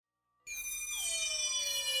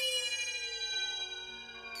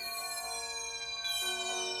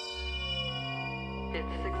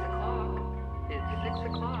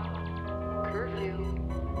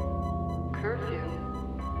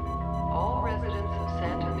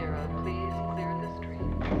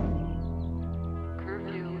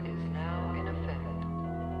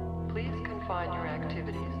confine your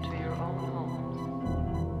activities to your own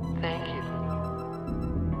homes. Thank you.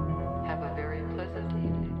 Have a very pleasant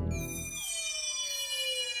evening.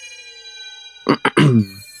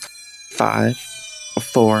 5,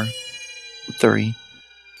 4, 3,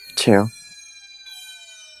 2.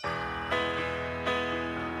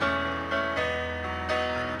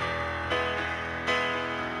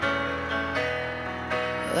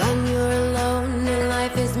 When you're alone and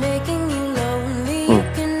life is making you lonely, you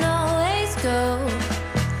can always go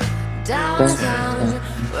downtown.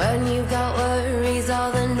 When you've got worries,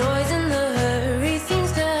 all the noise and the hurry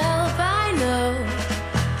seems to help, I know.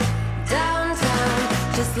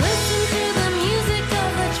 Downtown, just listen to the music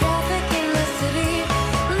of the traffic in the city.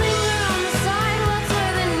 Linger on the sidewalks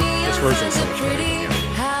where the neon signs are pretty.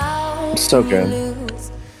 How So good.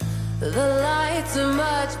 lose? The lights are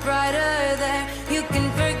much brighter there. You can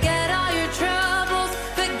forget all your troubles,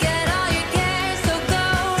 forget all your cares. So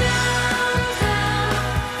go downtown.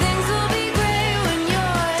 Things will be great when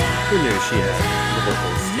you're downtown. Who knew she had the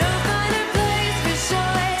vocals? No finer place for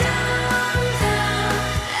sure. Downtown.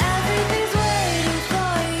 Everything's waiting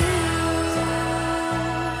for you.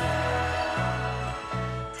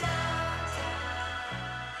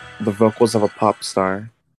 The vocals of a pop star.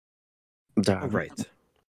 All right.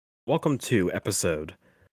 Welcome to episode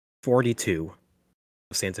 42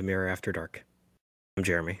 of Santa Mira After Dark. I'm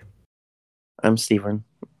Jeremy. I'm Steven.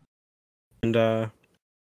 And what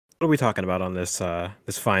are we talking about on this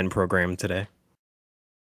this fine program today?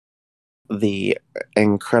 The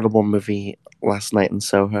incredible movie Last Night in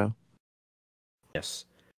Soho. Yes.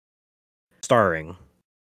 Starring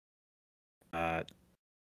I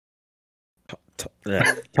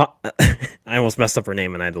almost messed up her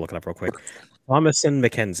name and I had to look it up real quick. Thomasin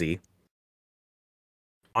McKenzie,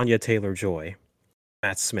 Anya Taylor-Joy,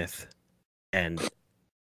 Matt Smith, and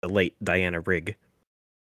the late Diana Rigg.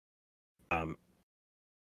 Were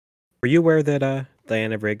you aware that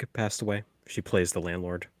Diana Rigg passed away? She plays the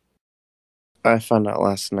landlord. I found out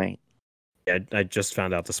last night. Yeah, I just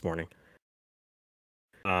found out this morning.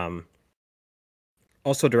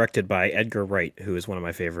 Also directed by Edgar Wright, who is one of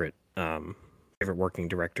my favorite working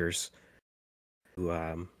directors. Who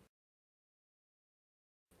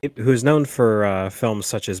is known for films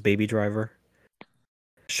such as Baby Driver,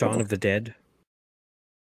 Shaun of the Dead,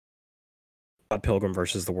 Scott Pilgrim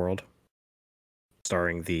vs. the World,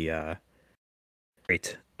 starring the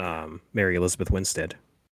great Mary Elizabeth Winstead.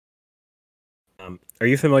 Are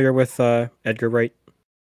you familiar with Edgar Wright?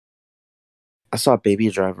 I saw Baby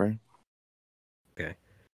Driver. Okay.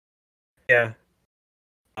 Yeah.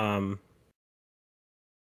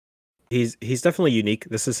 He's definitely unique.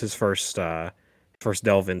 This is his first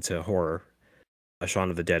delve into horror. Shaun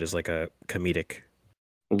of the Dead is like a comedic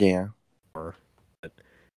Yeah. horror, but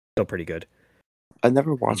still pretty good. I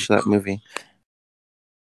never watched that movie.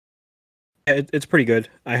 Yeah, it's pretty good.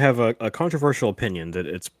 I have a controversial opinion that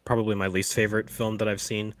it's probably my least favorite film that I've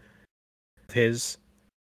seen of his.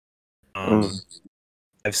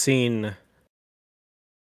 I've seen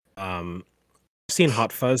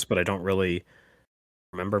Hot Fuzz, but I don't really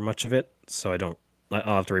remember much of it, so I'll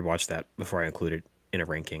have to rewatch that before I include it in a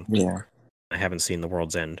ranking. Yeah. I haven't seen The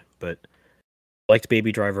World's End, but I liked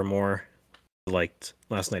Baby Driver more. I liked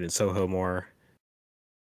Last Night in Soho more.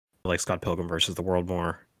 I like Scott Pilgrim vs. the World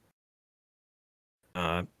more.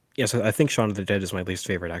 Yes, I think Shaun of the Dead is my least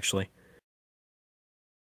favorite, actually.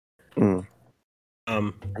 I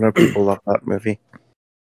know people love that movie.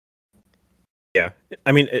 Yeah,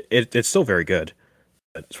 I mean, it's still very good,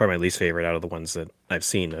 but it's probably my least favorite out of the ones that I've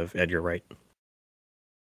seen of Edgar Wright.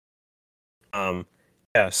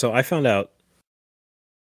 Yeah, so I found out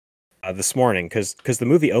this morning, because the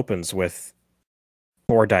movie opens with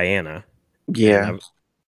poor Diana. Yeah.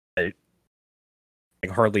 I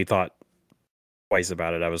hardly thought twice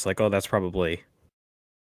about it. I was like, oh, that's probably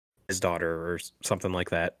his daughter or something like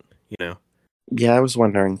that, you know? Yeah, I was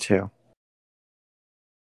wondering too.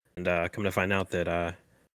 And come to find out that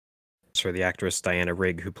it's for the actress Diana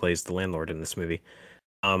Rigg, who plays the landlord in this movie.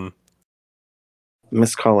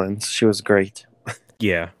 Miss Collins, she was great.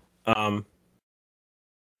 Yeah.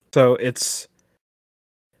 So it's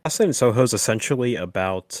Last Night in Soho is essentially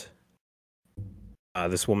about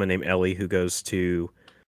this woman named Ellie who goes to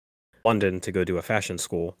London to go to a fashion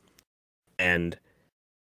school, and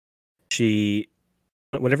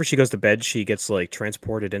whenever she goes to bed, she gets like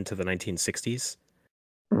transported into the 1960s,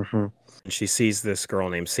 and she sees this girl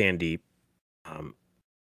named Sandy,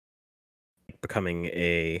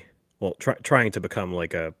 becoming trying to become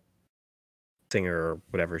like a singer or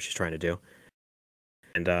whatever she's trying to do,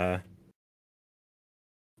 and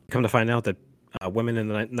come to find out that women in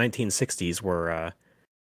the 1960s were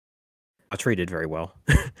treated very well.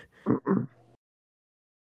 Mm-mm.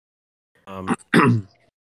 Um,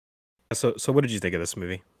 so what did you think of this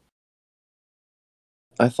movie?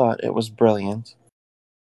 I thought it was brilliant.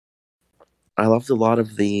 I loved a lot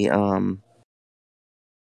of the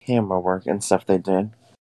camera work and stuff they did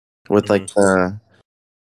with like the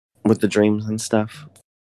dreams and stuff.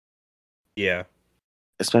 Yeah.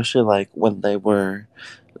 Especially like when they were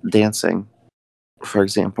dancing, for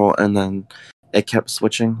example, and then it kept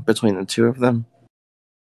switching between the two of them.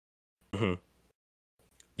 hmm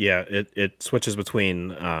Yeah, it switches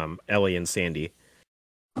between Ellie and Sandy.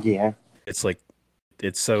 Yeah. It's like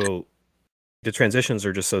it's so the transitions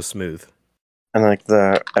are just so smooth. And like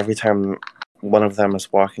every time one of them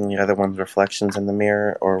is walking, the other one's reflections in the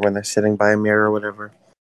mirror, or when they're sitting by a mirror or whatever.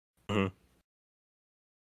 I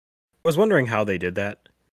was wondering how they did that,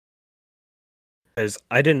 because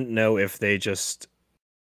I didn't know if they just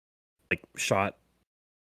like shot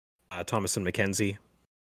Thomasin McKenzie,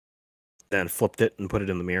 then flipped it and put it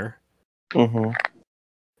in the mirror. Mm-hmm.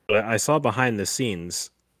 But I saw behind the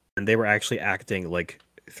scenes, and they were actually acting like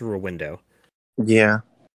through a window. Yeah.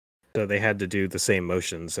 So they had to do the same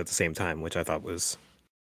motions at the same time, which I thought was,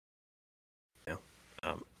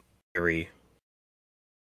 very.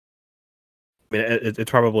 I mean, it's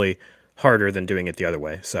probably harder than doing it the other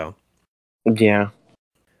way. So Yeah.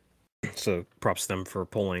 props to them for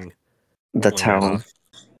pulling The that talent.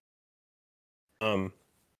 off.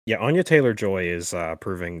 Yeah, Anya Taylor-Joy is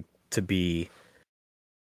proving to be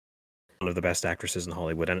one of the best actresses in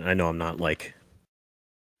Hollywood, and I know I'm not like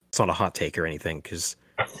it's not a hot take or anything because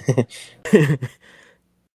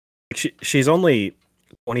she's only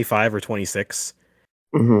 25 or 26,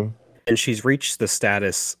 Mm-hmm. and she's reached the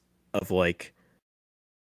status of like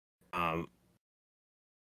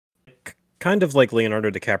kind of like Leonardo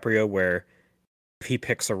DiCaprio, where if he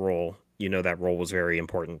picks a role, you know that role was very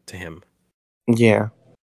important to him. Yeah.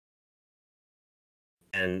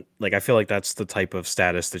 And like I feel like that's the type of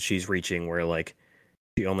status that she's reaching, where like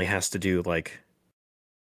she only has to do like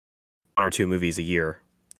 1 or 2 movies a year,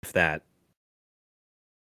 if that,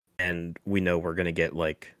 and we know we're gonna get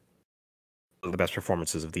like one of the best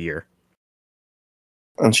performances of the year.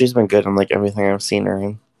 And she's been good in like everything I've seen her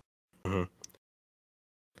in.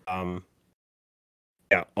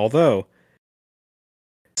 Yeah, although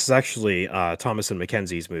this is actually Thomasin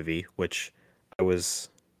McKenzie's movie, which I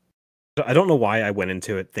don't know why I went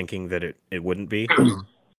into it thinking that it wouldn't be.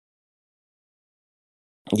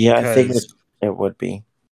 Yeah, I figured Because it would be.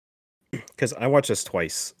 I watched this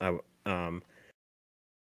twice.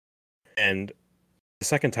 And the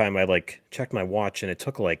second time I like checked my watch, and it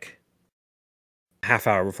took like a half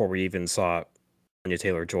hour before we even saw Anya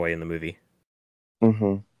Taylor-Joy in the movie.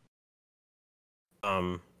 Mm-hmm.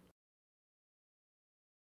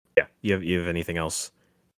 Yeah, you have anything else?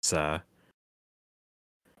 It's I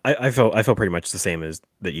feel pretty much the same as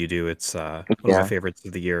that you do. It's one of my Yeah. favorites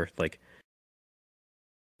of the year. Like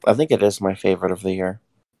I think it is my favorite of the year.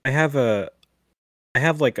 I have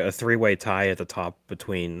like a 3-way tie at the top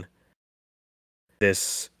between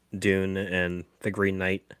this, Dune, and The Green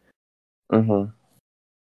Knight. Mm-hmm.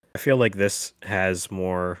 I feel like this has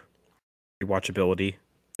more rewatchability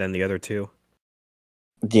than the other two.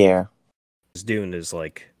 Yeah. 'Cause Dune is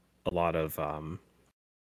like a lot of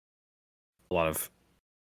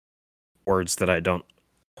words that I don't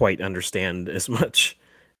quite understand as much.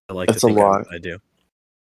 I like to It's a think lot. I do.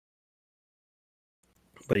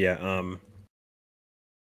 But yeah,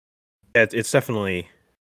 it's definitely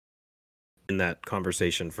in that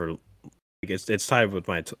conversation for. It's tied with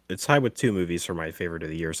it's tied with 2 movies for my favorite of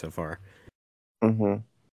the year so far. Mm-hmm.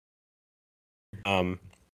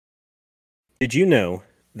 Did you know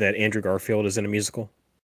that Andrew Garfield is in a musical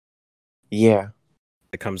Yeah.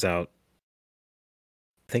 that comes out,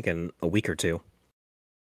 I think, in a week or 2?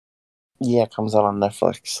 Yeah, it comes out on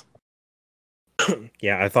Netflix.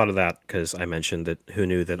 Yeah, I thought of that because I mentioned that who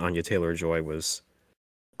knew that Anya Taylor-Joy was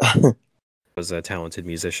a talented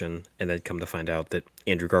musician, and then come to find out that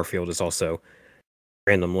Andrew Garfield is also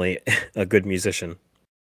randomly a good musician.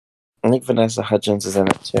 I think Vanessa Hudgens is in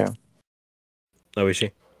it too. Oh, is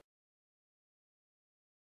she?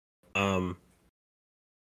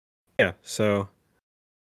 Yeah, so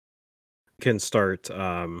we can start.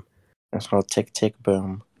 It's called Tick Tick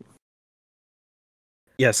Boom.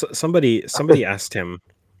 Yeah, so somebody asked him.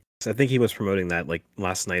 I think he was promoting that like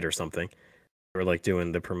last night or something, or like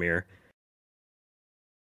doing the premiere.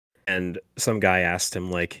 And some guy asked him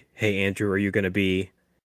like, "Hey Andrew, are you going to be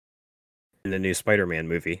in the new Spider-Man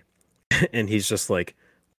movie?" And he's just like,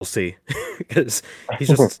 "We'll see," because he's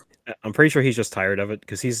just. I'm pretty sure he's just tired of it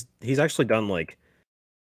because he's actually done like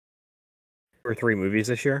 2 or 3 movies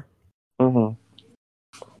this year. Mm-hmm.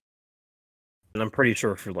 And I'm pretty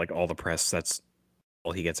sure for like all the press, that's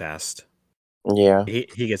all he gets asked. Yeah.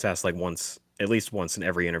 He gets asked like once, at least once in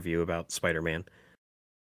every interview about Spider-Man.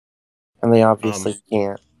 And they obviously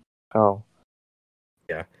can't. Oh.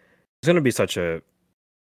 Yeah, it's gonna be such a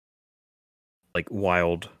like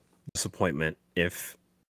wild disappointment if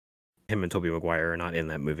him and Tobey Maguire are not in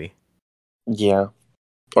that movie. Yeah.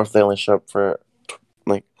 Or if they only show up for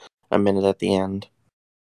like a minute at the end.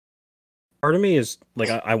 Part of me is like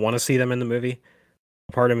I want to see them in the movie.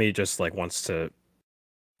 Part of me just like wants to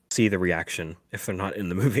see the reaction if they're not in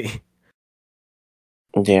the movie.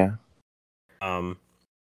 Yeah. What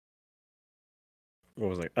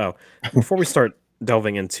was I? Oh, before we start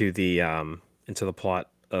delving into the plot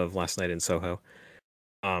of Last Night in Soho,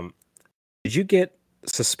 did you get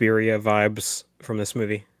Suspiria vibes from this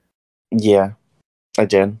movie? Yeah. I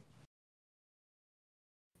did.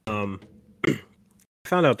 I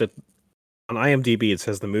found out that on IMDb it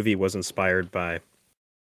says the movie was inspired by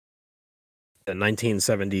the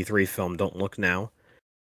 1973 film Don't Look Now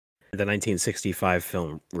and the 1965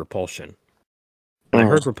 film Repulsion. And I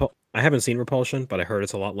heard I haven't seen Repulsion, but I heard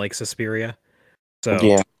it's a lot like Suspiria. So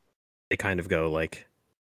Yeah. they kind of go like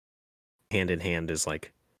hand in hand is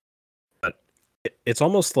like, but it's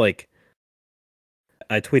almost like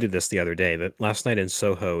I tweeted this the other day that Last Night in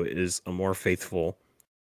Soho is a more faithful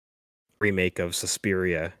remake of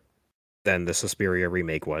Suspiria than the Suspiria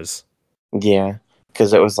remake was. Yeah.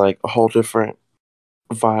 Because it was like a whole different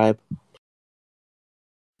vibe.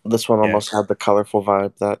 This one almost had the colorful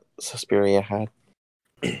vibe that Suspiria had.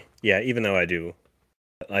 Yeah, even though I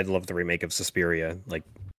love the remake of Suspiria. Like,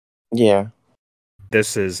 yeah,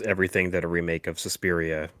 this is everything that a remake of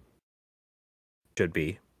Suspiria should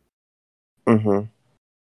be. Mm-hmm.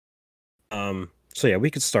 So yeah,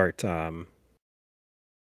 we could start delving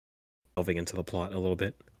into the plot a little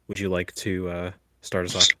bit. Would you like to start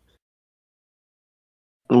us off?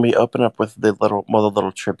 And we open up with the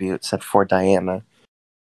little tribute set for Diana,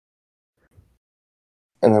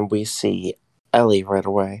 and then we see Ellie right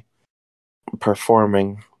away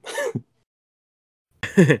performing.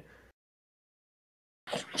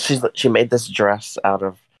 She made this dress out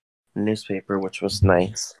of newspaper, which was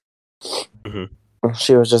nice. Mm-hmm.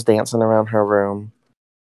 She was just dancing around her room,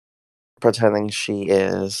 pretending she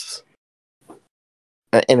is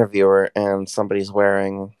an interviewer and somebody's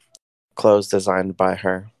wearing clothes designed by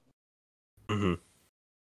her. Mm-hmm.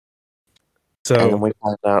 And then we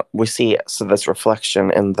find out, we see this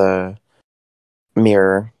reflection in the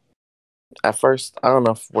mirror. At first, I don't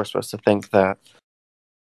know if we're supposed to think that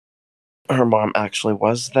her mom actually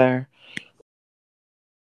was there,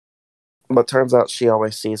 but turns out she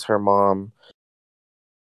always sees her mom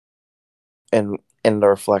in the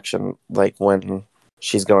reflection, like when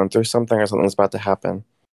she's going through something or something's about to happen.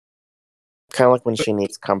 Kind of like when she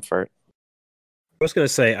needs comfort. I was going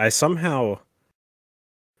to say, I somehow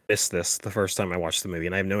missed this the first time I watched the movie,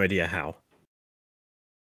 and I have no idea how.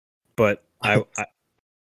 But when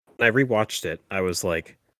I rewatched it, I was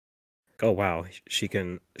like, oh wow, she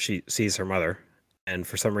sees her mother. And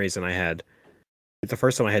for some reason the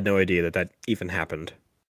first time I had no idea that even happened.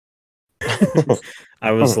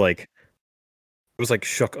 I was like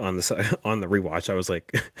shook on the rewatch. I was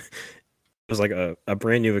like, it was like a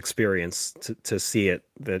brand new experience to see it,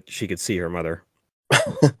 that she could see her mother.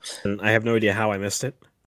 And I have no idea how I missed it.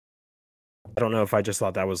 I don't know if I just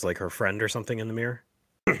thought that was like her friend or something in the mirror.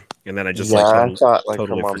 And then I just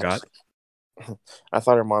totally forgot. I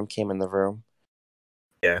thought her mom came in the room.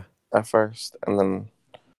 Yeah. At first, and then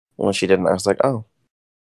when she didn't, I was like, oh.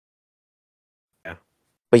 Yeah.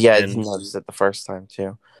 But yeah, I didn't notice it the first time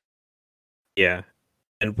too. Yeah.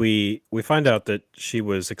 And we find out that she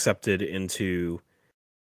was accepted into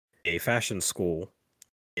a fashion school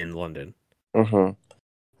in London. Mm-hmm.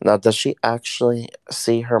 Now, does she actually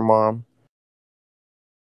see her mom?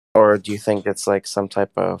 Or do you think it's like some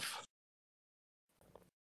type of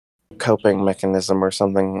coping mechanism or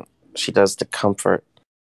something she does to comfort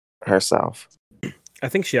herself? I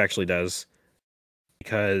think she actually does,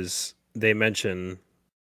 because they mention,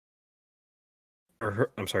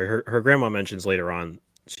 her grandma mentions later on.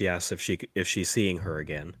 She asks if she's seeing her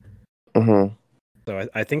again. Mm-hmm. So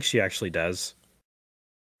I think she actually does.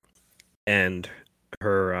 And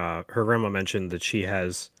her grandma mentioned that she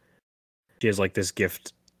has like this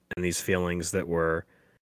gift and these feelings that were,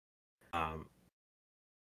 I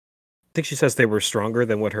think she says they were stronger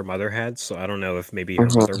than what her mother had. So I don't know if maybe her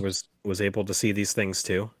mother was able to see these things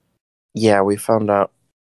too. Yeah, we found out.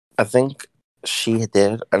 I think she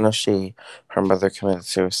did. I know her mother committed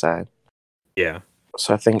suicide. Yeah.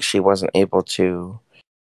 So I think she wasn't able to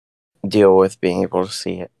deal with being able to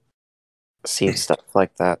see it. see stuff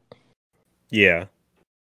like that. Yeah.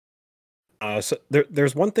 So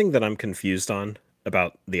there's one thing that I'm confused on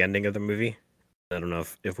about the ending of the movie. I don't know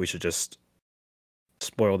if we should just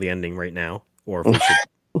spoil the ending right now, or if we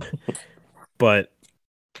should. But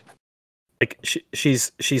like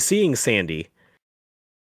she's seeing Sandy,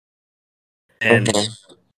 and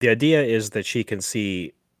the idea is that she can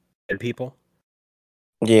see dead people.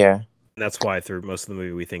 Yeah. And that's why through most of the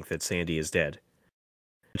movie we think that Sandy is dead.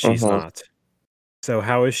 But she's not. So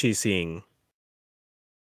how is she seeing?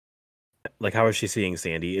 Like, how is she seeing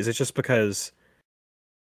Sandy? Is it just because,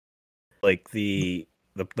 like, the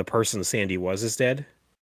person Sandy was is dead? Is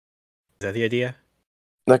that the idea?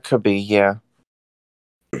 That could be, yeah.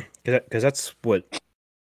 Because that's what.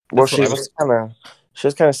 Well, she was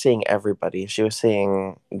kind of seeing everybody. She was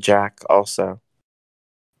seeing Jack also.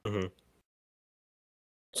 Mm-hmm.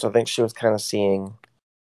 So I think she was kind of seeing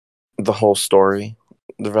the whole story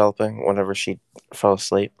developing whenever she fell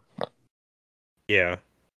asleep. Yeah.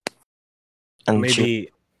 And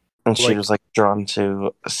maybe she was like drawn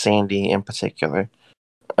to Sandy in particular,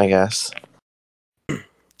 I guess.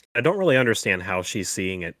 I don't really understand how she's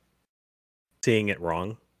seeing it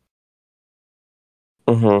wrong.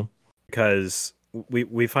 Mm-hmm. Because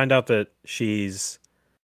we find out that she's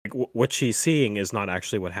like, what she's seeing is not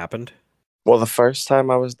actually what happened. Well, the first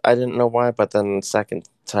time I didn't know why, but then the second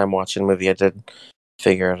time watching the movie, I did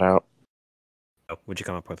figure it out. Oh, what'd you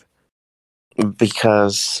come up with?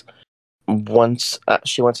 Because once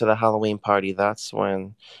she went to the Halloween party, that's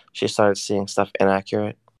when she started seeing stuff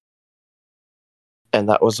inaccurate. And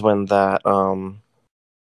that was when that,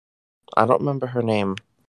 I don't remember her name,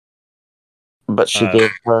 but she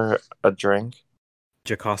gave her a drink.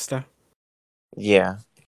 Jocasta? Yeah.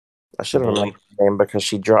 I should have remembered her name because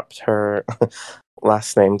she dropped her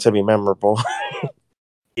last name to be memorable.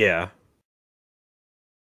 Yeah.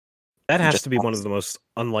 That has to be one of the most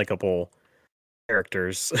unlikable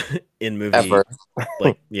characters in movie. Ever.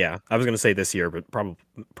 Like, yeah. I was going to say this year, but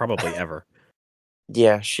probably ever.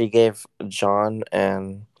 Yeah, she gave John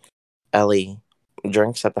and Ellie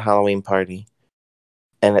drinks at the Halloween party.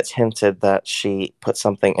 And it's hinted that she put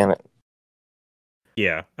something in it.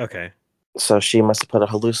 Yeah, okay. So she must have put a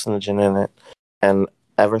hallucinogen in it. And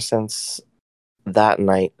ever since that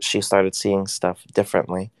night, she started seeing stuff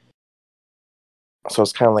differently. So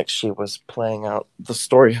it's kind of like she was playing out the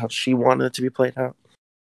story how she wanted it to be played out.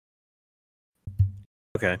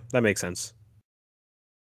 Okay, that makes sense.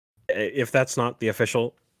 If that's not the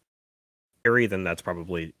official theory, then that's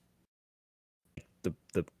probably the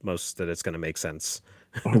most that it's going to make sense.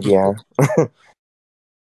 Yeah.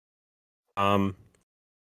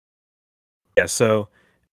 Yeah, so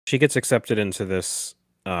she gets accepted into this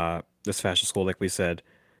fashion school, like we said.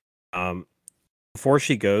 Before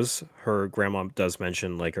she goes, her grandma does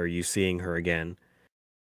mention, like, are you seeing her again?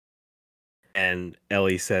 And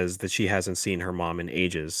Ellie says that she hasn't seen her mom in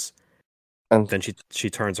ages. And then she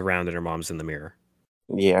turns around and her mom's in the mirror.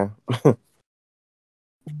 Yeah. So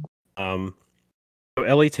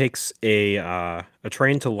Ellie takes a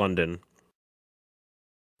train to London.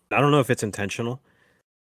 I don't know if it's intentional,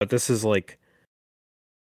 but this is like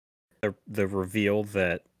the reveal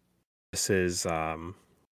that this is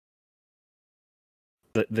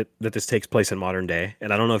that this takes place in modern day,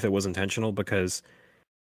 and I don't know if it was intentional because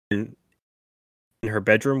in her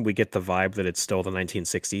bedroom we get the vibe that it's still the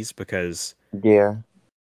 1960s because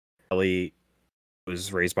Ellie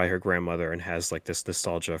was raised by her grandmother and has like this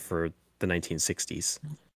nostalgia for the 1960s.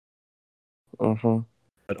 Mm-hmm.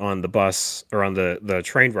 But on the bus or on the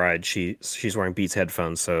train ride, she's wearing Beats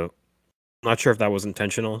headphones, so I'm not sure if that was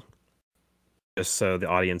intentional. Just so the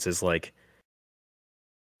audience is like,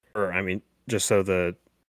 or I mean, just so the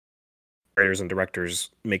writers and directors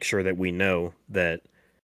make sure that we know that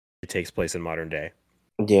it takes place in modern day.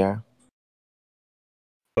 Yeah.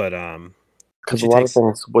 But because a lot of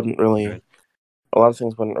things wouldn't really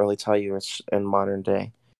tell you it's in modern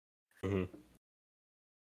day. Mm-hmm.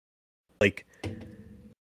 Like, it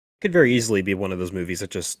could very easily be one of those movies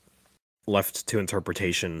that just left to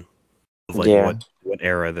interpretation of like what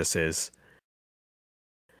era this is.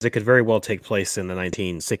 It could very well take place in the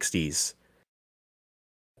 1960s.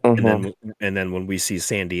 Mm-hmm. And then when we see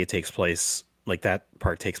Sandy, it takes place like that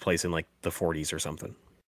part takes place in like the 40s or something.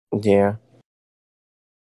 Yeah.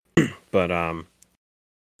 But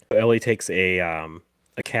Ellie takes a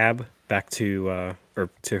cab back to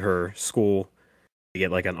her school to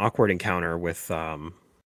get like an awkward encounter with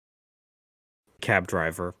cab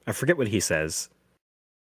driver. I forget what he says.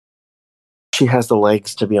 She has the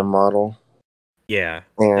legs to be a model. Yeah.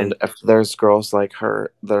 And if there's girls like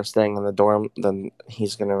her that are staying in the dorm, then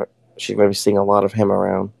she's gonna be seeing a lot of him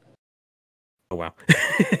around. Oh wow.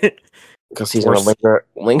 because he's going Worse. to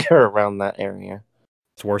linger around that area.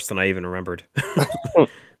 It's worse than I even remembered.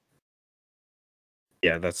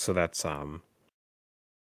 Yeah, that's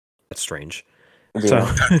strange.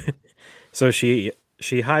 Yeah. So she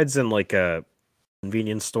hides in like a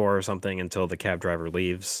convenience store or something until the cab driver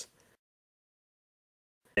leaves.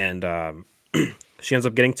 And she ends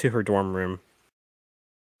up getting to her dorm room.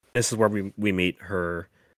 This is where we meet her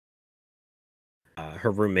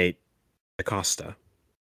roommate Acosta,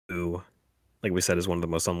 who, like we said, is one of the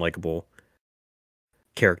most unlikable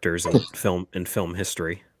characters in film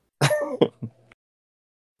history.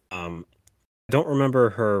 Don't remember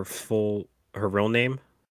her real name.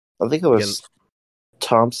 I think it was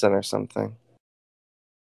Thompson or something.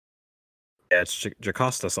 Yeah, it's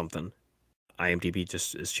Jocasta something. IMDb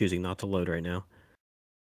just is choosing not to load right now.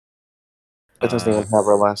 It doesn't even have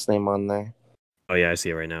her last name on there. Oh yeah, I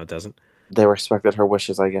see it right now. It doesn't. They respected her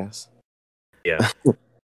wishes, I guess. Yeah.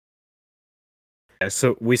 Yeah,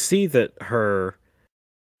 so we see that her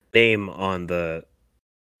name on the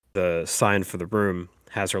sign for the room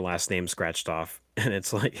has her last name scratched off, and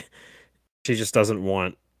it's like she just doesn't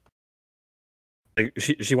want. Like,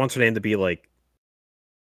 she wants her name to be like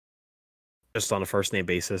just on a first name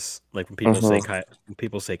basis. Like when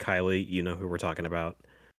people say Kylie, you know who we're talking about.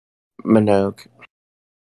 Minogue.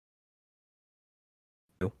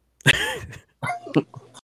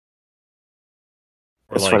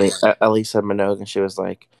 It's funny. Ellie said Minogue, and she was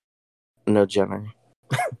like, "No, Jenner."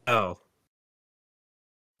 Oh,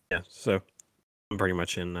 yeah. So I'm pretty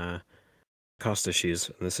much in Costa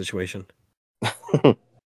shoes in this situation.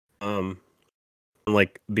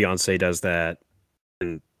 Like Beyonce does that,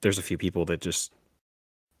 and there's a few people that just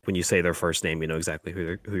when you say their first name, you know exactly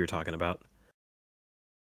who you're talking about.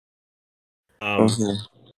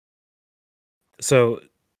 So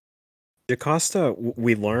Jocasta,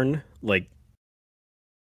 we learn like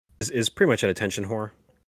is pretty much an attention whore.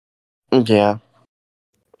 Yeah.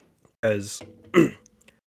 As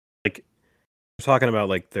like we're talking about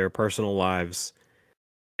like their personal lives,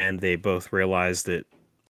 and they both realize that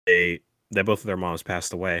both of their moms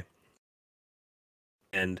passed away,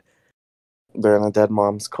 and they're in a dead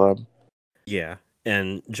moms club. Yeah,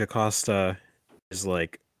 and Jocasta is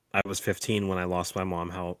like, I was 15 when I lost my mom.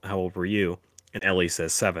 How old were you? And Ellie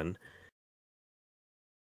says 7.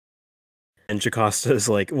 And Jocasta is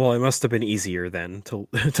like, well, it must have been easier then to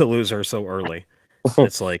to lose her so early.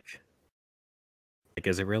 It's like,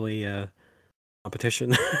 is it really a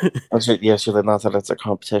competition? Yeah, she did not that it's a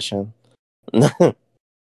competition.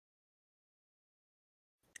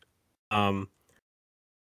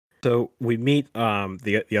 So we meet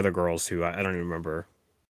the other girls who I don't even remember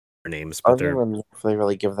their names, but I don't even know if they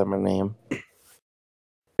really give them a name.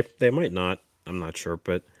 They might not. I'm not sure,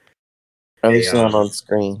 but at least not on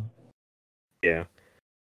screen. Yeah.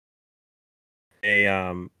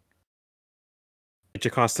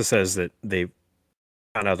 Jocasta says that they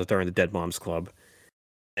found out that they're in the Dead Moms Club,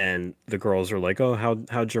 and the girls are like, "Oh,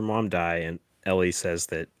 how'd your mom die?" And Ellie says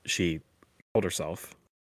that she killed herself,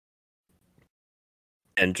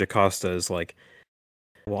 and Jocasta is like,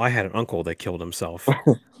 "Well, I had an uncle that killed himself."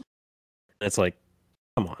 And it's like,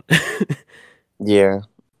 come on. Yeah,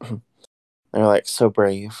 they're like so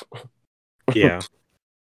brave. Yeah.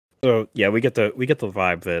 So yeah, we get the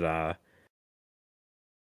vibe that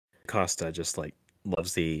Costa just like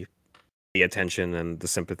loves the attention and the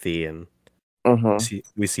sympathy, and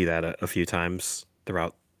we see that a few times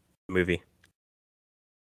throughout the movie.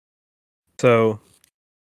 So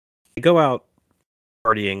we go out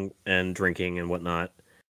partying and drinking and whatnot,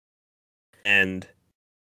 and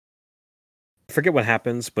I forget what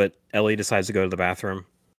happens, but Ellie decides to go to the bathroom,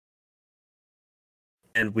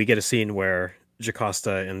 and we get a scene where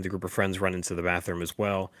Jocasta and the group of friends run into the bathroom as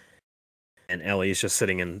well, and Ellie is just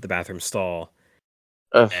sitting in the bathroom stall.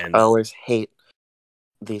 I always hate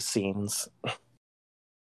these scenes.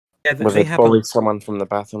 Yeah, where they bully someone from the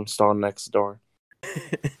bathroom stall next door.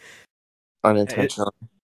 Unintentionally.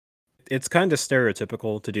 It's kind of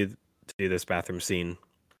stereotypical to do this bathroom scene.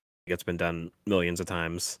 It's been done millions of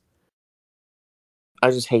times. I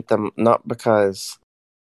just hate them, not because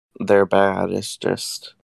they're bad, it's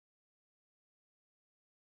just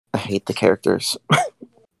I hate the characters.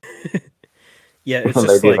 Yeah, it's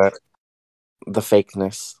just like that. The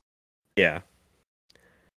fakeness. Yeah.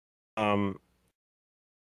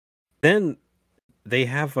 Then they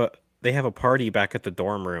have a party back at the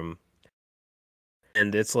dorm room,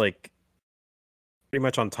 and it's like pretty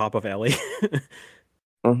much on top of Ellie.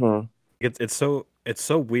 It's so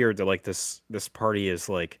weird that like this party is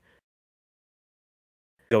like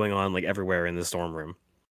going on like everywhere in this dorm room.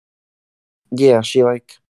 Yeah, she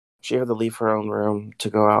like She had to leave her own room to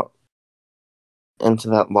go out into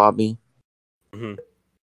that lobby, Hmm.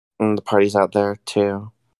 and the party's out there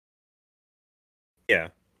too. Yeah.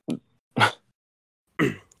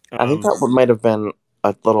 I think that might have been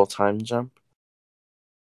a little time jump,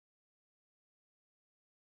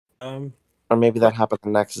 or maybe that happened the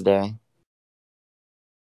next day.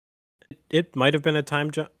 It might have been a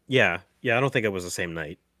time jump. Yeah. I don't think it was the same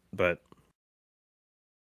night, but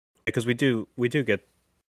because we do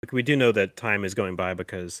know that time is going by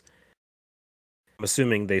because I'm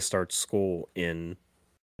assuming they start school in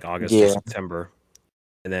August or Yeah. September,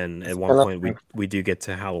 and then at one kinda point we do get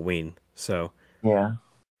to Halloween, so Yeah.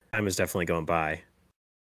 time is definitely going by.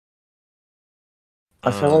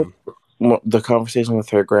 I feel like the conversation with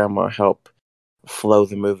her grandma helped flow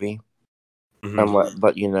the movie Mhm. and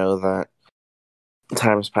let you know that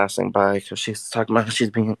time is passing by because she's talking about how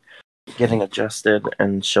she's getting adjusted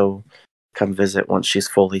and she'll come visit once she's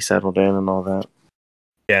fully settled in and all that.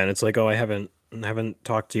 Yeah, and it's like, oh, I haven't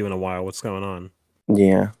talked to you in a while. What's going on?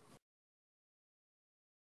 Yeah.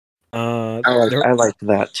 I liked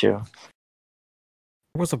that too.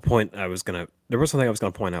 There was something I was gonna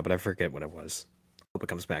point out, but I forget what it was. Hope it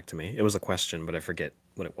comes back to me. It was a question, but I forget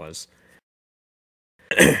what it was.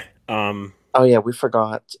 Oh yeah, we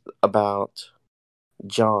forgot about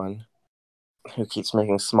John, who keeps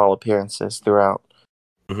making small appearances throughout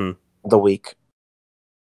Mhm. the week.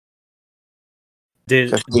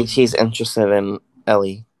 Did 'Cause he's interested in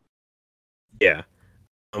Ellie. yeah.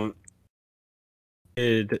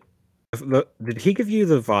 Did he give you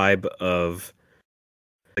the vibe of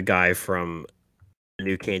the guy from the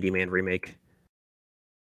new Candyman remake?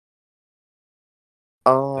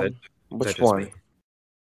 Which Just one? me?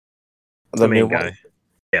 The main new guy. one?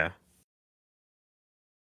 Yeah.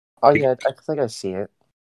 Oh yeah, I think I see it.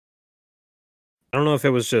 I don't know if it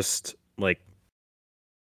was just like,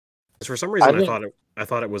 'cause for some reason I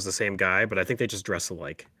thought it was the same guy, but I think they just dress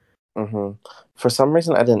alike. For some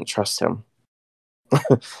reason, I didn't trust him.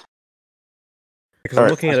 Because I'm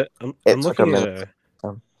looking at it. I'm took a looking at minute.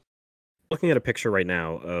 looking at a picture right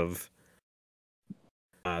now of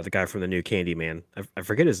the guy from the new Candyman. I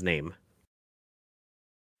forget his name,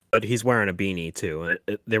 but he's wearing a beanie too. And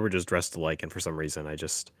they were just dressed alike, and for some reason, I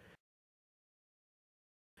don't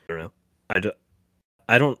know.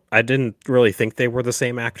 I didn't really think they were the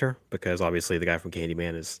same actor because obviously the guy from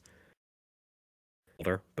Candyman is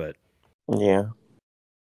older, but Yeah.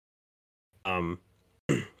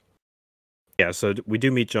 yeah. So we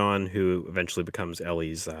do meet John, who eventually becomes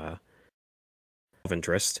Ellie's love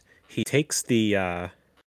interest. He takes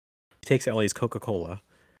Ellie's Coca-Cola.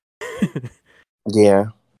 Yeah.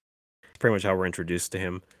 Pretty much how we're introduced to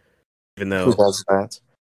him, even Who though does that?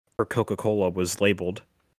 her Coca-Cola was labeled.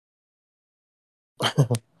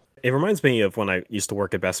 It reminds me of when I used to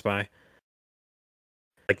work at Best Buy.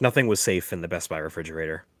 Like, nothing was safe in the Best Buy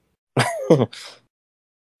refrigerator.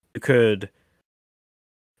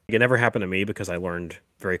 It never happened to me because I learned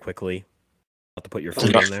very quickly not to put your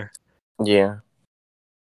food in there. Yeah.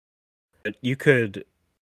 But you could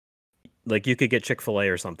get Chick-fil-A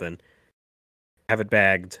or something, have it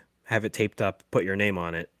bagged, have it taped up, put your name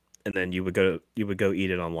on it, and then you would go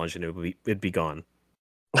eat it on lunch and it'd be gone.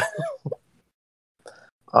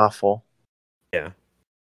 Awful. Yeah.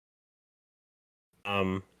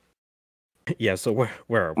 Yeah, so where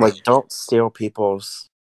are we? Like, don't steal people's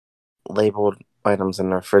labeled items in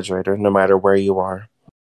the refrigerator, no matter where you are.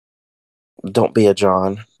 Don't be a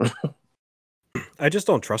John. I just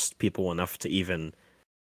don't trust people enough to even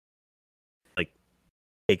like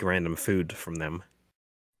take random food from them.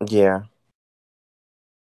 Yeah.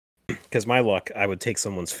 Because my luck, I would take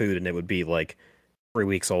someone's food and it would be like 3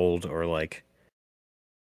 weeks old or like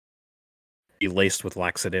be laced with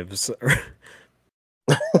laxatives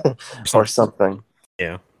Or something.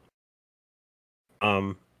 Yeah.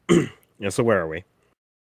 Yeah, so where are we?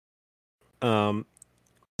 This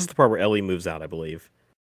is the part where Ellie moves out, I believe.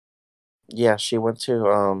 Yeah, she went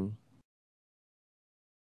to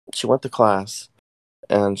class,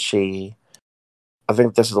 and I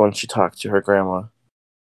think this is when she talked to her grandma,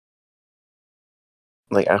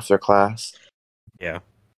 like after class. Yeah.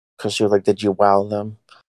 Because she was like, "Did you wow them?"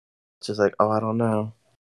 She's like, "Oh, I don't know."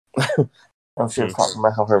 And she was talking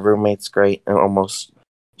about how her roommate's great and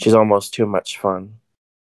she's almost too much fun.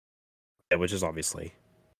 Yeah, which is obviously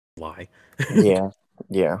a lie.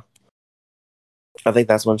 Yeah. I think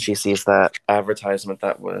that's when she sees that advertisement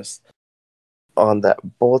that was on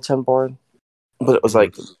that bulletin board, but it was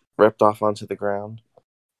like ripped off onto the ground.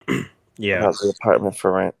 Yeah. About the apartment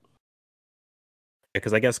for rent.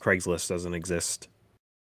 Because I guess Craigslist doesn't exist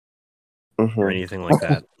or anything like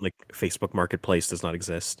that. Like Facebook Marketplace does not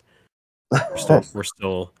exist. We're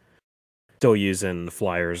still using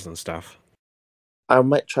flyers and stuff. I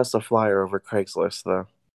might trust a flyer over Craigslist though.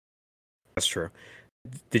 That's true.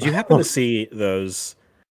 Did you happen to see those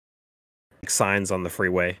signs on the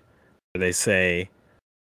freeway where they say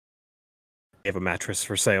they have a mattress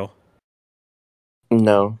for sale?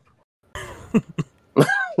 No.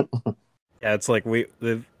 Yeah, it's like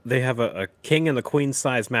they have a king and a queen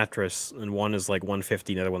size mattress, and one is like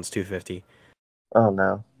 150, the other one's 250. Oh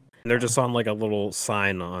no. And they're just on like a little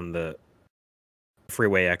sign on the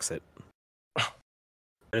freeway exit.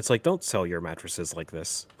 And it's like, don't sell your mattresses like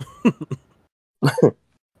this. No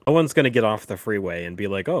one's gonna get off the freeway and be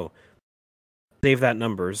like, "Oh, save that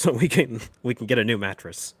number so we can get a new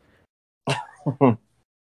mattress."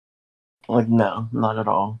 Like no, not at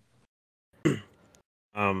all.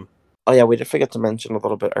 Um, Oh yeah, we did forget to mention a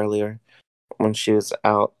little bit earlier when she was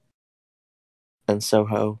out in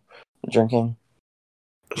Soho drinking.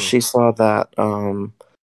 She saw that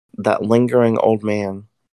that lingering old man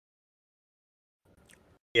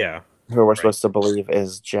yeah, who we're supposed to believe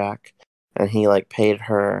is Jack, and he like paid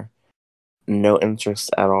her no interest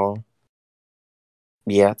at all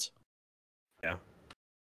yet. yeah,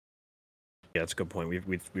 that's a good point.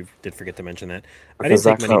 We did forget to mention that. I Because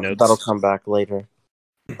didn't take many notes. that'll come back later.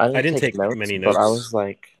 I didn't take notes, many but I notes. was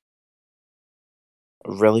like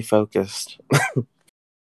really focused.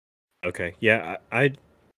 Okay, yeah, I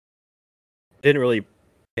didn't really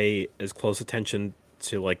pay as close attention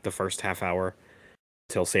to like the first half hour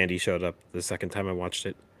until Sandy showed up the second time I watched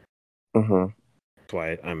it. hmm That's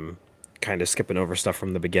why I'm kind of skipping over stuff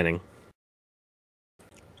from the beginning.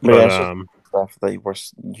 But yeah, But it's just stuff that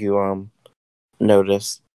you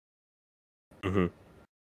noticed.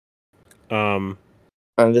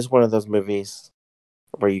 And it is one of those movies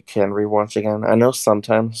where you can rewatch again. I know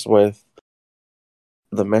sometimes with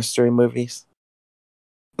the mystery movies,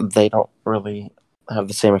 they don't really have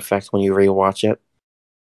the same effect when you rewatch it.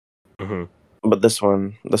 But this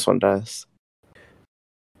one does.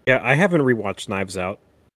 Yeah, I haven't rewatched Knives Out.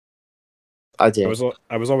 I did.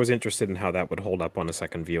 I was always interested in how that would hold up on a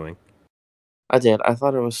second viewing. I did. I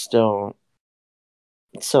thought it was still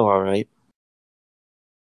all right.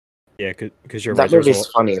 Yeah, because you're that right. movie's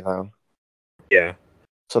funny though. Yeah.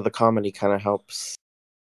 So the comedy kind of helps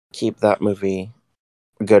keep that movie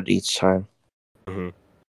good each time.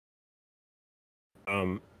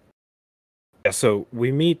 Yeah, so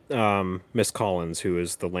we meet Miss Collins, who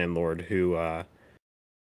is the landlord, who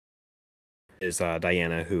is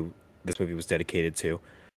Diana, who this movie was dedicated to.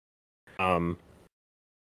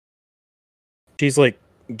 She's like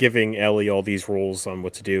giving Ellie all these rules on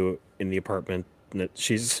what to do in the apartment. And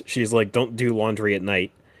she's like, don't do laundry at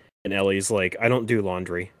night, and Ellie's like, I don't do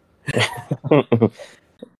laundry.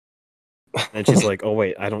 And she's like, oh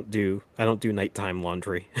wait, I don't do nighttime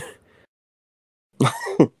laundry.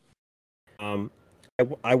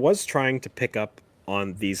 I was trying to pick up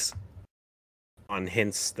on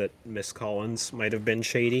hints that Miss Collins might have been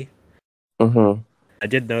shady. I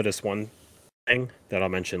did notice one thing that I'll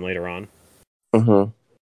mention later on.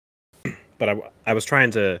 But I was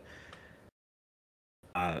trying to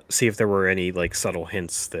see if there were any like subtle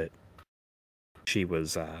hints that she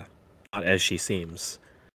was not as she seems.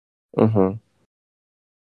 It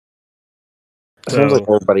seems like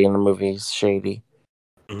everybody in the movie is shady.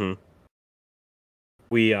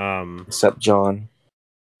 We except John.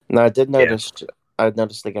 Now I did notice. Yeah. I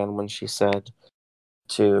noticed again when she said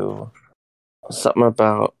to something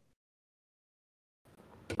about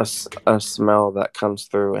a smell that comes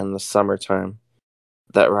through in the summertime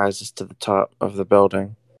that rises to the top of the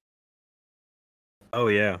building. Oh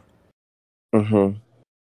yeah.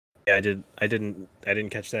 Yeah, I didn't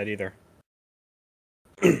catch that either.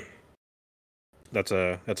 That's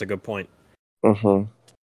a good point.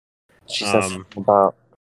 She said something about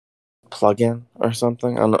plug-in or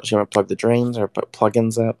something. I don't know if she might plug the drains or put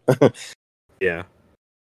plugins up. Yeah.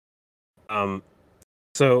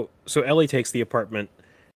 So Ellie takes the apartment.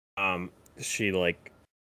 She like,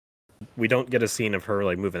 we don't get a scene of her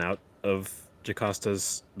like moving out of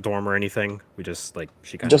Jacosta's dorm or anything. We just like,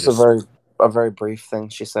 she kind of just a very brief thing.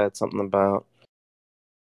 She said something about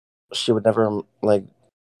she would never like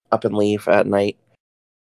up and leave at night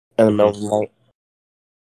in the middle of the night.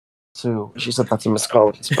 So she said that to Miss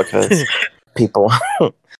Collins because people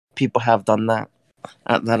have done that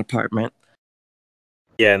at that apartment.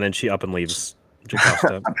 Yeah, and then she up and leaves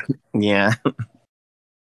Jacosta. Yeah.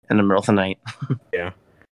 In the middle of the night. Yeah.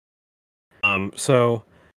 So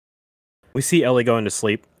we see Ellie going to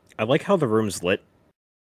sleep. I like how the room's lit.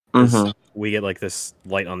 We get like this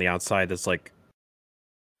light on the outside that's like,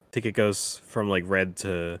 I think it goes from like red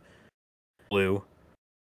to blue.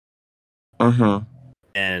 Mm-hmm.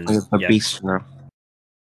 And The yeah, bistro.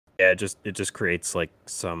 yeah, it just creates like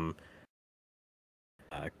some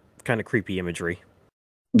kind of creepy imagery.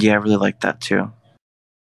 Yeah, I really like that too.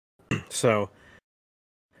 So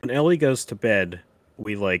when Ellie goes to bed,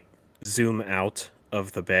 we like zoom out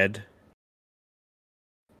of the bed,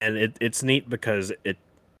 and it's neat because it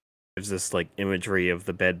gives this like imagery of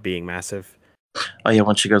the bed being massive. Oh yeah,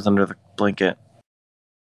 when she goes under the blanket.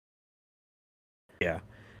 Yeah,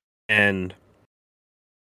 and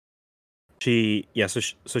so she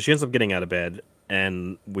ends up getting out of bed,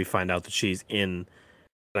 and we find out that she's in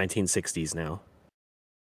the 1960s now.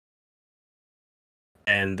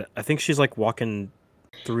 And I think she's like walking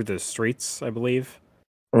through the streets, I believe.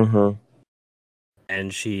 Mm-hmm.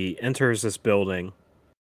 And she enters this building,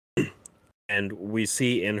 and we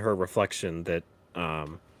see in her reflection that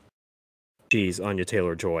she's Anya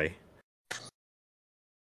Taylor-Joy.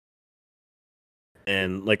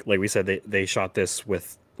 And like we said, they shot this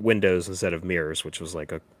with windows instead of mirrors, which was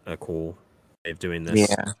like a cool way of doing this.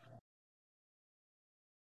 Yeah.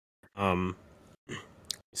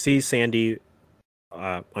 See Sandy,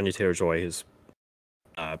 Anya Taylor-Joy is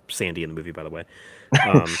Sandy in the movie, by the way.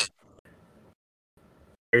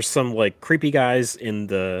 There's some like creepy guys in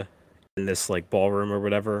this like ballroom or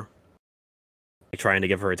whatever, like, trying to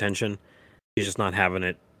give her attention. She's just not having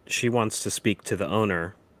it. She wants to speak to the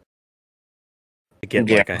owner to get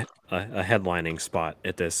like a headlining spot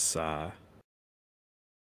at this this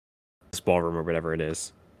ballroom or whatever it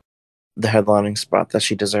is. The headlining spot that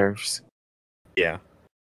she deserves. Yeah.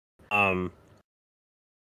 So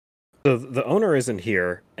the owner isn't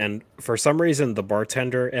here, and for some reason the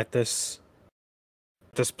bartender at this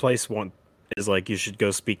place is like, you should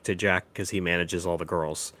go speak to Jack because he manages all the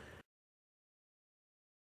girls.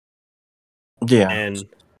 Yeah. And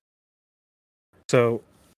so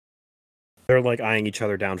they're like eyeing each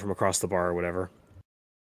other down from across the bar or whatever.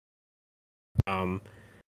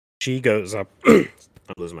 She goes up. I'm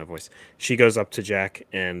losing my voice. She goes up to Jack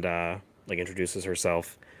and like introduces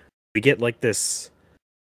herself. We get like this.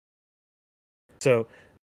 So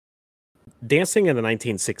dancing in the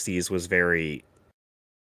 1960s was very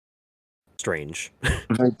strange.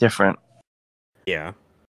 Very different. Yeah.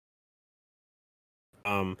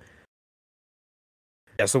 Yeah,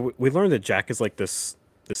 so we learned that Jack is like this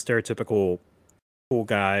stereotypical cool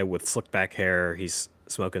guy with slick back hair. He's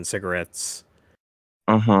smoking cigarettes.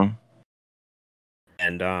 Mm-hmm.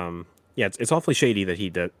 And yeah, it's awfully shady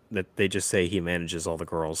that they just say he manages all the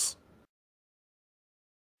girls.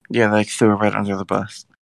 Yeah, they threw her right under the bus.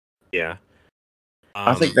 Yeah.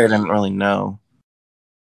 I think they didn't really know.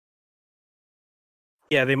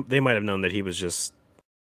 Yeah, they might have known that he was just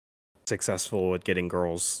successful at getting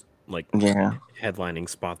girls like headlining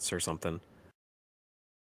spots or something.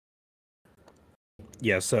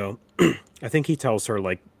 Yeah, so I think he tells her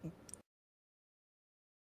like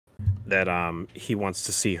that he wants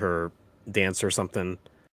to see her dance or something.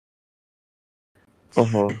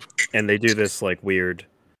 Mm-hmm. And they do this like weird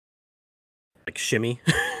like shimmy.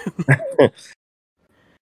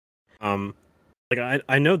 Like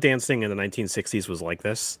I know dancing in the 1960s was like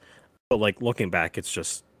this, but like looking back, it's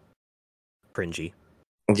just cringy.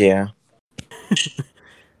 Yeah.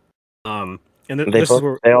 And they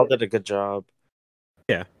all did a good job.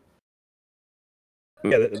 Yeah.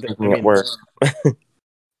 Yeah, it worked.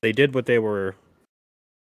 They did what they were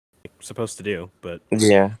supposed to do, but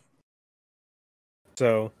yeah.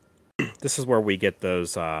 So this is where we get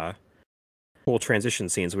those cool transition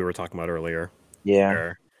scenes we were talking about earlier. Yeah.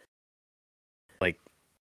 Where, like,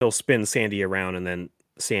 he'll spin Sandy around and then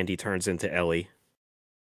Sandy turns into Ellie.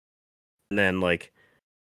 And then, like,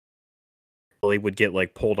 Ellie would get,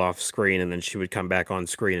 like, pulled off screen and then she would come back on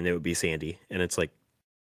screen and it would be Sandy. And it's, like,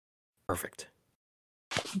 perfect.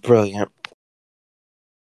 Brilliant.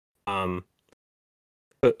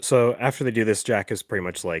 So after they do this, Jack is pretty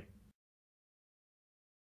much like,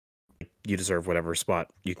 you deserve whatever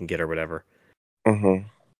spot you can get or whatever.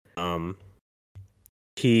 Mm-hmm.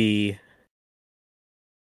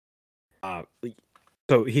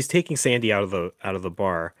 So he's taking Sandy out of the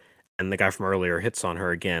bar, and the guy from earlier hits on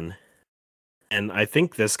her again. And I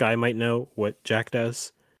think this guy might know what Jack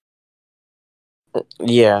does.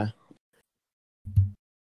 Yeah.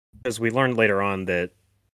 Because we learned later on that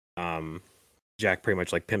Jack pretty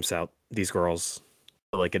much like pimps out these girls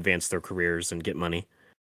to like advance their careers and get money.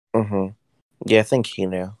 Mm-hmm. Yeah, I think he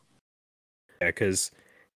knew. Yeah, because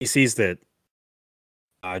he sees that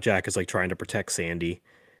Jack is like trying to protect Sandy,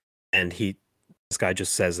 and this guy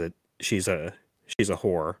just says that she's a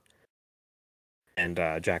whore, and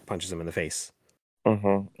Jack punches him in the face.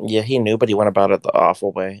 Mm-hmm. Yeah, he knew, but he went about it the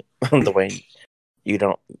awful way, the way you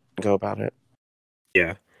don't go about it.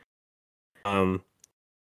 Yeah.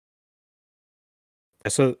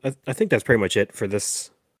 So I think that's pretty much it for this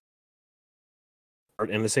part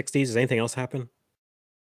in the 60s. Does anything else happen?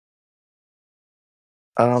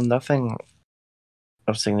 Nothing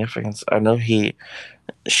of significance. I know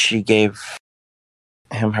she gave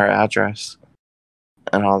him her address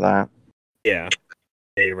and all that. Yeah,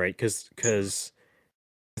 you're right. Because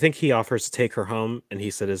I think he offers to take her home, and he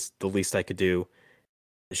said, "Is the least I could do."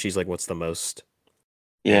 And she's like, "What's the most?"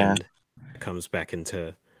 Yeah. And it comes back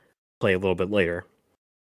into play a little bit later.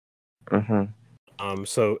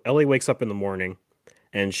 So Ellie wakes up in the morning,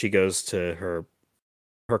 and she goes to her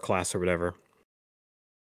class or whatever,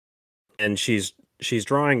 and she's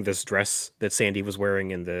drawing this dress that Sandy was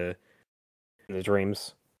wearing in the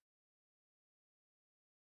dreams,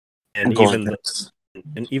 and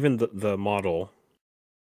even the model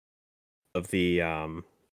of the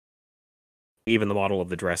even the model of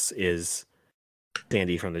the dress is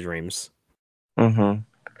Sandy from the dreams. And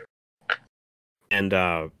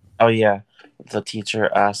oh yeah, the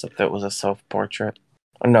teacher asked if that was a self-portrait.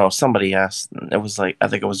 No, somebody asked. It was like, I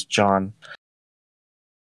think it was John.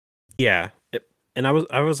 Yeah, and I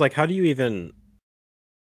was like, how do you even?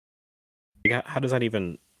 How does that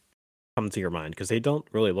even come to your mind? Because they don't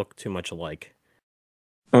really look too much alike.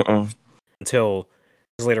 Until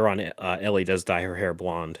later on, Ellie does dye her hair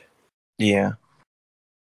blonde. Yeah.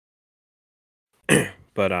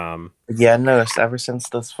 But yeah, I noticed ever since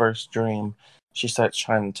this first dream, she starts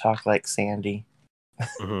trying to talk like Sandy.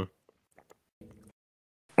 And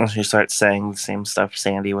she starts saying the same stuff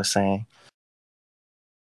Sandy was saying.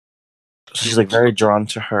 She's like very drawn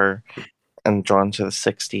to her and drawn to the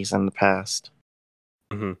 60s and the past.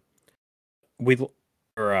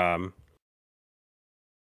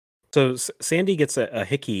 So Sandy gets a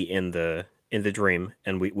hickey in the dream,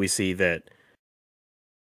 and we see that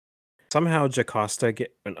somehow Jocasta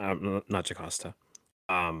not Jocasta,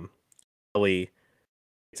 Ellie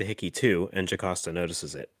gets a hickey too, and Jocasta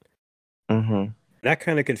notices it. That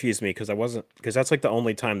kind of confused me because that's like the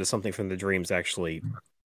only time that something from the dreams actually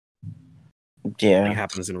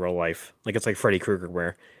happens in real life. Like it's like Freddy Krueger,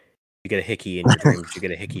 where you get a hickey in your dreams, you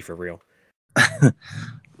get a hickey for real.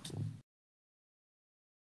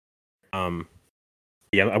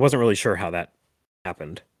 Yeah, I wasn't really sure how that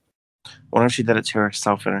happened. Why don't she did it to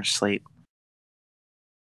herself in her sleep?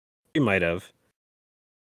 She might have.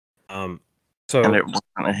 So and it wasn't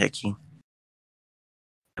a hickey.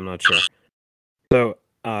 I'm not sure. So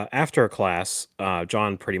after a class,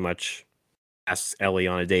 John pretty much asks Ellie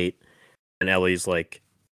on a date, and Ellie's like,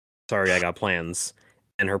 "Sorry, I got plans,"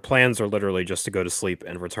 and her plans are literally just to go to sleep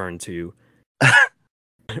and return to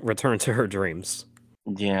her dreams.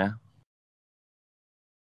 Yeah.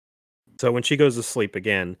 So when she goes to sleep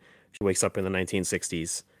again, she wakes up in the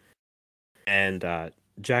 1960s, and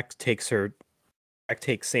Jack takes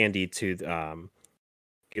Sandy to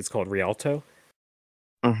it's called Rialto.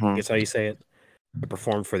 That's how you say it. To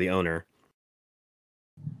perform for the owner,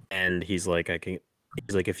 and he's like,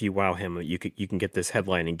 if you wow him, you can get this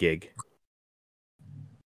headlining gig.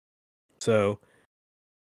 So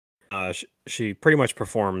she pretty much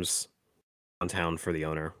performs downtown for the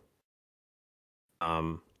owner.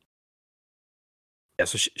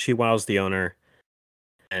 So she wows the owner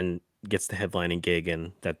and gets the headlining gig,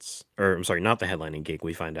 and I'm sorry, not the headlining gig,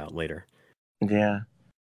 we find out later. Yeah.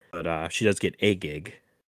 But she does get a gig.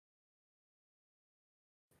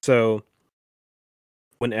 So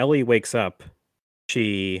when Ellie wakes up,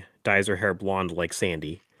 she dyes her hair blonde like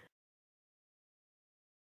Sandy.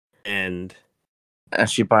 And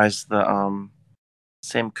she buys the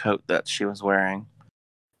same coat that she was wearing.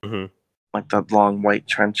 Like that long white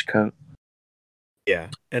trench coat. Yeah,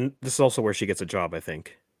 and this is also where she gets a job, I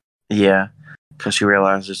think. Yeah, because she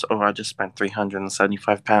realizes, I just spent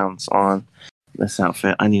 375 pounds on this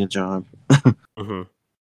outfit. I need a job.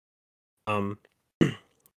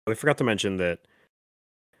 We forgot to mention that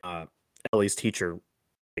Ellie's teacher,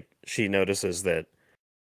 she notices that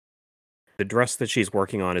the dress that she's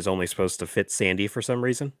working on is only supposed to fit Sandy for some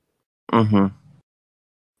reason. And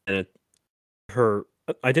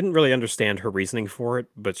I didn't really understand her reasoning for it,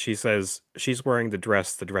 but she says she's wearing the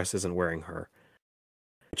dress isn't wearing her.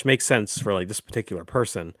 Which makes sense for like this particular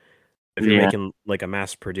person. If you're making like a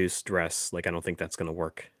mass-produced dress, like I don't think that's going to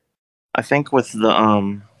work. I think with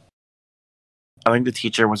the I think the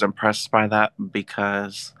teacher was impressed by that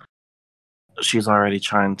because she's already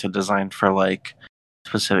trying to design for like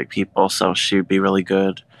specific people, so she'd be really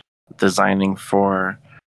good designing for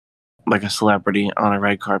like a celebrity on a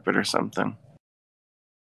red carpet or something.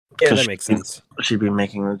 Yeah, that makes sense. She'd be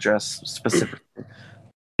making the dress specifically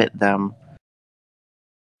fit them.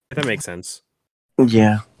 That makes sense.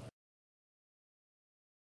 Yeah.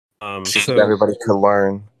 She So said everybody could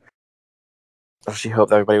learn. Or she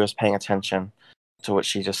hoped everybody was paying attention to what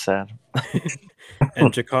she just said.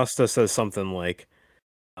 and Jocasta says something like,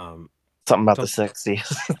 Something about the Some-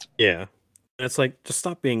 60s. yeah. And it's like, just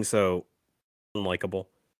stop being so unlikable.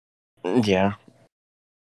 Yeah.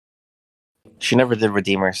 She never did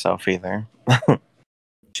redeem herself either.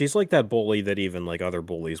 She's like that bully that even like other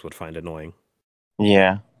bullies would find annoying.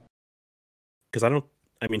 Yeah. Because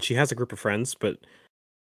I mean, she has a group of friends, but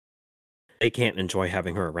they can't enjoy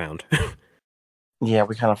having her around. Yeah,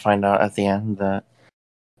 we kind of find out at the end that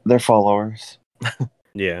they're followers.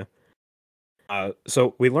 Yeah.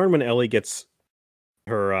 So we learn when Ellie gets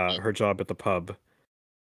her job at the pub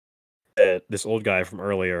that this old guy from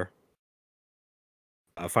earlier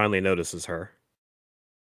finally notices her,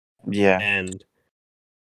 Yeah. and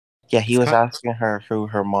Yeah, he it's was ki- asking her who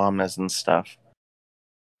her mom is and stuff.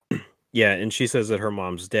 yeah, and she says that her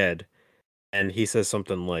mom's dead, and he says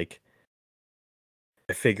something like,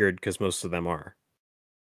 "I figured because most of them are,"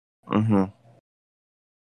 Mm-hmm.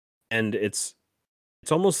 and it's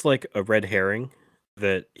almost like a red herring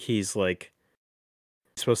that he's like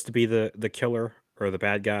supposed to be the killer or the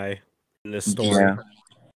bad guy in this story, Yeah.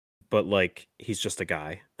 but like he's just a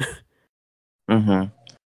guy. Mm-hmm.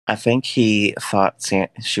 I think he thought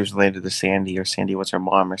she was related to Sandy, or Sandy was her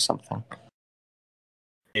mom or something.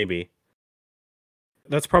 Maybe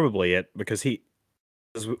that's probably it because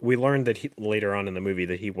we learned that later on in the movie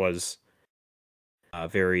that he was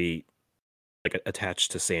very like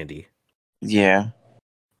attached to Sandy. Yeah.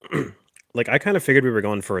 Like I kind of figured we were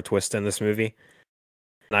going for a twist in this movie,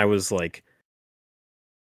 and I was like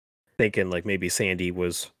thinking like maybe Sandy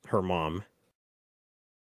was her mom.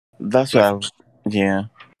 That's But what yeah.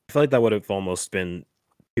 I feel like that would have almost been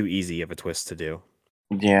too easy of a twist to do.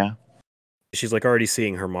 Yeah. She's like already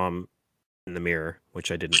seeing her mom in the mirror,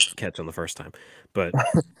 which I didn't catch on the first time. But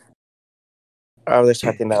I was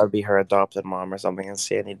expecting that would be her adopted mom or something, and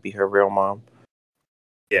Sandy'd be her real mom.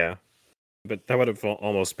 yeah, but that would have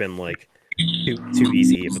almost been like too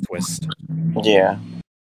easy of a twist. Yeah.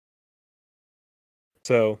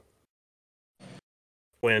 So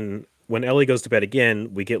when Ellie goes to bed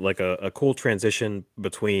again, we get like a cool transition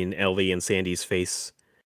between Ellie and Sandy's face.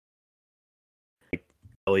 Like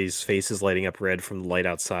Ellie's face is lighting up red from the light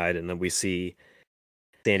outside, and then we see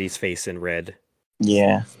Sandy's face in red.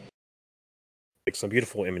 Yeah. Like some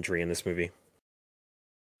beautiful imagery in this movie.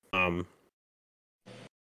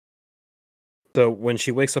 So when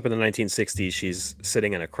she wakes up in the 1960s, she's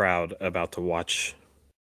sitting in a crowd about to watch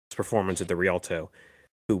this performance at the Rialto,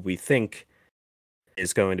 who we think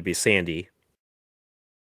is going to be Sandy.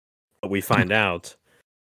 But we find out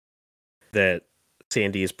that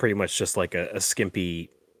Sandy is pretty much just like a skimpy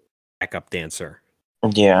backup dancer.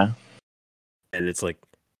 Yeah. And it's like,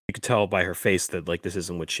 you could tell by her face that like this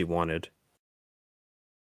isn't what she wanted.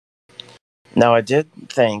 Now, I did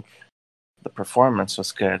think the performance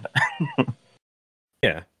was good.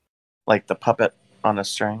 Yeah. Like the puppet on a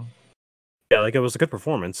string. Yeah, like it was a good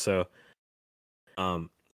performance. So, I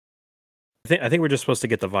think we're just supposed to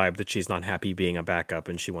get the vibe that she's not happy being a backup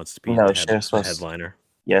and she wants to be the headliner.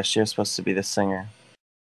 Yeah, she was supposed to be the singer.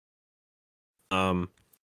 Yeah,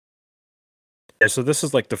 so this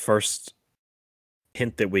is like the first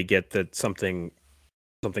hint that we get that something's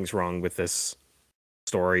wrong with this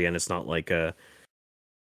story, and it's not like a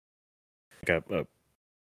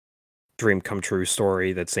dream come true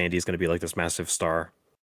story that Sandy's going to be like this massive star.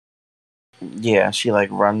 Yeah, she like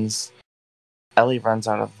Ellie runs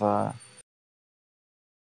out of the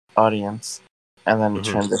audience and then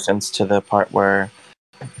transitions to the part where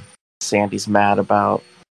Sandy's mad about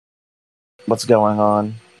what's going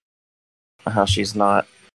on, how she's not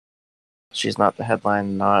the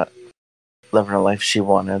headline, not living the life she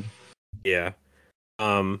wanted. Yeah.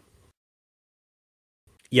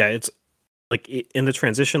 Yeah, it's like in the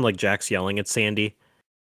transition, like Jack's yelling at Sandy.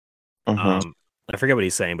 I forget what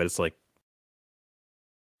he's saying, but it's like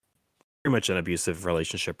pretty much an abusive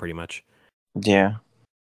relationship, pretty much. Yeah.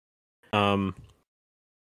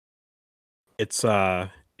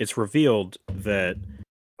 It's revealed that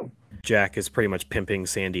Jack is pretty much pimping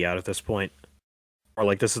Sandy out at this point, or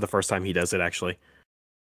like this is the first time he does it actually,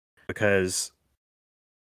 because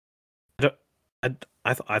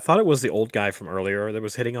I thought it was the old guy from earlier that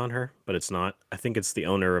was hitting on her, but it's not. I think it's the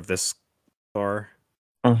owner of this bar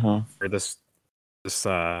or this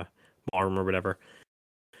ballroom or whatever.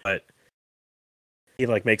 But he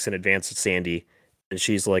like makes an advance at Sandy, and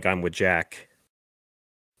she's like, "I'm with Jack,"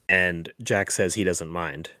 and Jack says he doesn't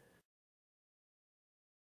mind.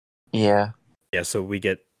 Yeah. Yeah, so we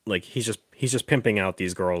get like he's just pimping out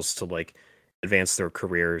these girls to like advance their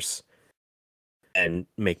careers and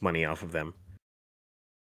make money off of them.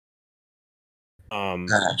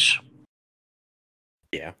 Gosh.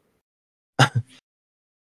 Yeah.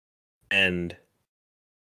 And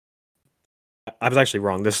I was actually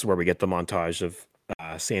wrong. This is where we get the montage of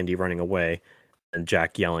Sandy running away and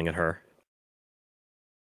Jack yelling at her.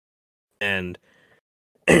 And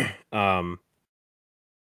while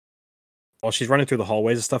she's running through the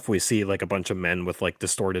hallways and stuff, we see like a bunch of men with like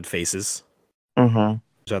distorted faces, Mm-hmm.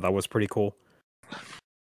 which I thought was pretty cool.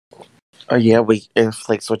 Oh yeah, it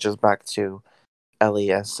like switches back to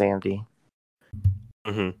Ellie as Sandy,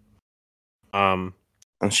 Mm-hmm. and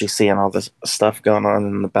she's seeing all this stuff going on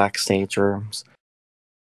in the backstage rooms.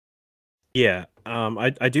 Yeah.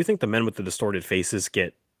 I do think the men with the distorted faces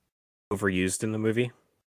get overused in the movie.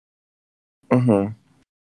 Mm-hmm.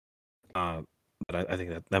 But I think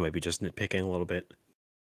that might be just nitpicking a little bit.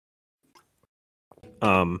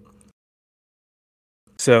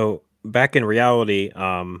 So back in reality,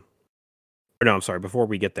 or no, I'm sorry. Before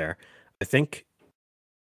we get there, I think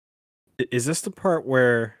is this the part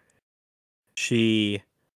where she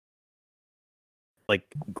like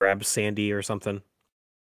grabs Sandy or something? Or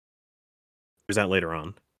is that later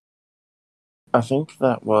on? I think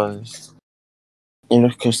that was,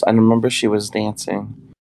 because I remember she was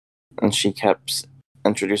dancing, and she kept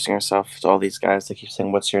introducing herself to all these guys. They keep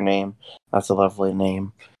saying, "What's your name? That's a lovely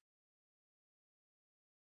name."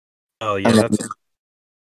 Oh yeah, And then-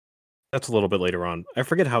 that's a little bit later on. I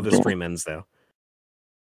forget how this Yeah. stream ends though.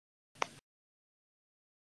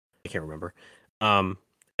 I can't remember.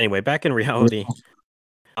 Anyway, back in reality,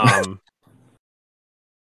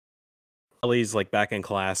 Ellie's like back in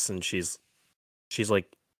class and she's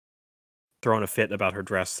like throwing a fit about her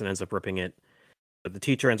dress and ends up ripping it. But the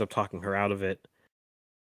teacher ends up talking her out of it.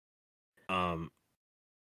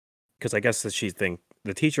 Because I guess that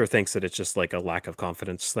the teacher thinks that it's just like a lack of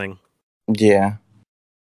confidence thing. Yeah.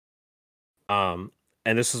 And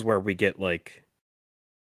this is where we get like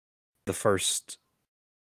the first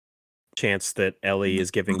chance that Ellie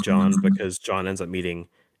is giving John, because John ends up meeting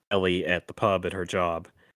Ellie at the pub at her job.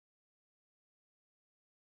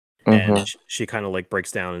 Mm-hmm. And she kind of like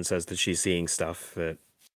breaks down and says that she's seeing stuff and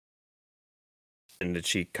that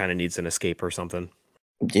she kind of needs an escape or something.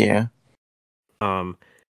 Yeah.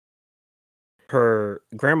 Her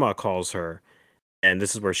grandma calls her, and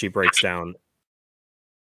this is where she breaks down.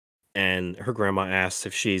 And her grandma asks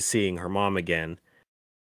if she's seeing her mom again,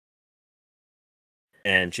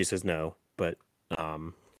 and she says no. But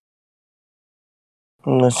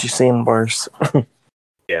Unless she's seeing worse.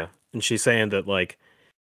 yeah, and she's saying that like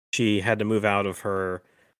she had to move out of her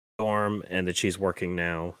dorm and that she's working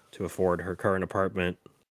now to afford her current apartment.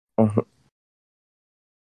 Mhm.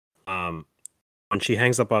 When she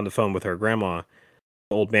hangs up on the phone with her grandma,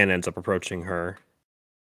 the old man ends up approaching her,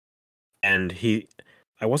 and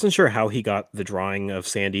I wasn't sure how he got the drawing of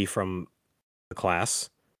Sandy from the class.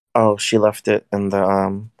 Oh, she left it in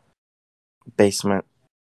the basement.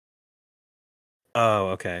 Oh,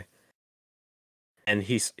 okay. And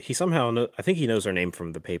he somehow I think he knows her name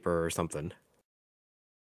from the paper or something.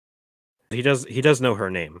 He does know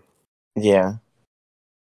her name. Yeah.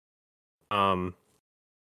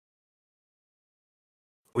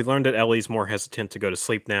 We learned that Ellie's more hesitant to go to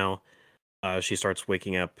sleep now. She starts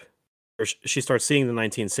waking up, or she starts seeing the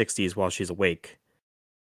 1960s while she's awake.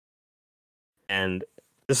 And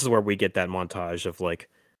this is where we get that montage of like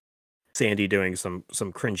Sandy doing some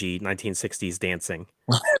cringy 1960s dancing.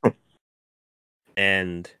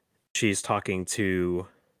 And she's talking to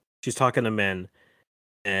men,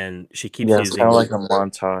 and she keeps Yeah, it's using kind of like a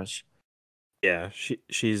montage. yeah,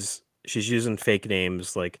 she's using fake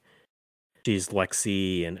names like she's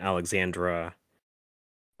Lexi and Alexandra.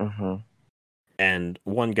 Mm-hmm. And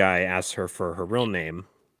one guy asks her for her real name.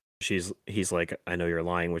 He's like, I know you're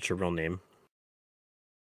lying. What's your real name?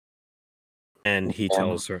 And he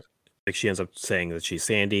tells her, like, she ends up saying that she's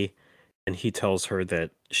Sandy, and he tells her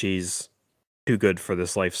that she's too good for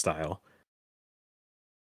this lifestyle.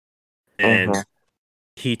 And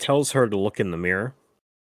he tells her to look in the mirror,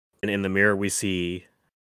 and in the mirror we see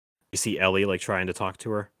Ellie like trying to talk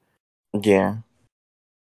to her. Yeah.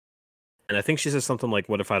 And I think she says something like,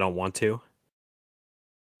 "What if I don't want to?"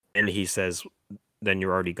 And he says, "Then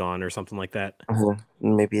you're already gone," or something like that.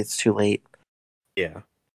 Maybe it's too late. Yeah.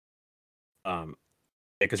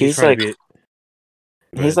 Because He's trying like, to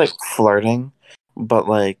be. he's like flirting, but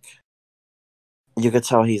like you could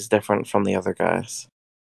tell he's different from the other guys.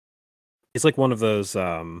 He's like one of those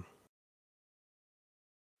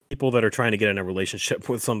people that are trying to get in a relationship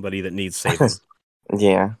with somebody that needs saving.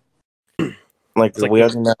 Yeah. Like, It's like we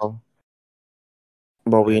this. already know.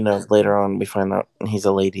 Well, we ahead. know later on we find out he's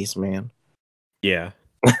a ladies' man. Yeah.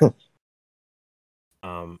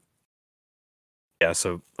 Um. Yeah.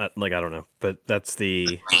 So, like, I don't know, but that's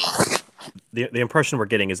the impression we're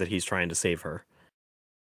getting is that he's trying to save her.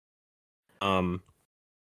 Um.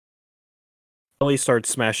 Ellie starts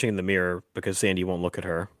smashing the mirror because Sandy won't look at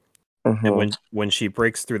her, and Mm-hmm. when she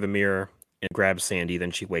breaks through the mirror and grabs Sandy, then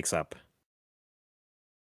she wakes up.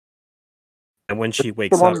 And when she The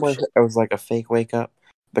wakes one up, where it was like a fake wake up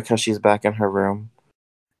because she's back in her room.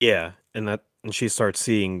 yeah, and she starts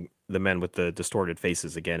seeing the men with the distorted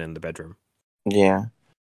faces again in the bedroom. Yeah.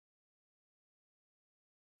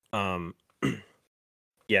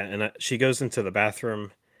 Yeah, and she goes into the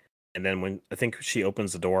bathroom, and then when I think she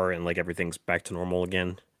opens the door and like everything's back to normal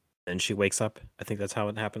again, and she wakes up. I think that's how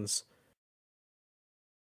it happens.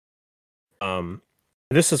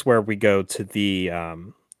 This is where we go to the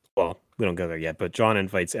well, we don't go there yet, but John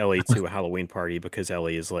invites Ellie to a Halloween party because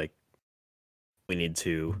Ellie is like, I need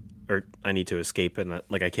to escape, and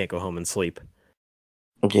like I can't go home and sleep.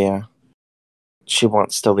 Yeah. She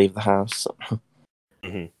wants to leave the house.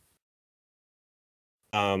 Mm-hmm.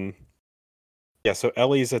 Yeah, so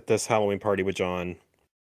Ellie's at this Halloween party with John,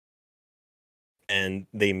 and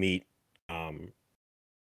they meet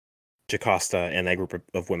Jocasta and that group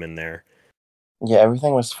of women there. Yeah,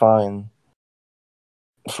 everything was fine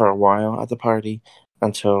for a while at the party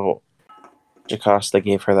until Jocasta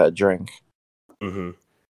gave her that drink. Mm-hmm.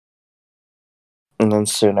 And then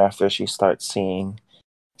soon after, she starts seeing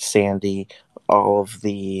Sandy, all of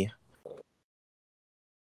the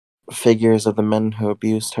figures of the men who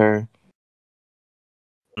abused her.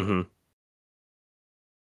 Mm-hmm.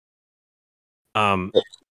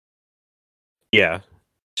 Yeah,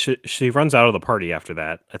 she runs out of the party after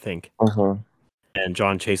that, I think, Mm-hmm. and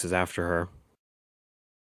John chases after her,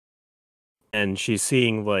 and she's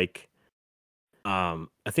seeing like, I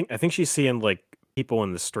think she's seeing like people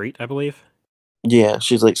in the street, I believe. Yeah,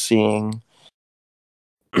 she's like seeing.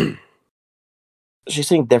 She's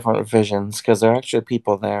seeing different visions because there are actually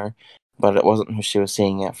people there, but it wasn't who she was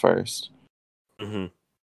seeing at first. Mm-hmm.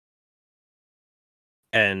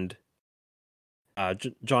 And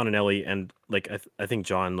John and Ellie, and like I think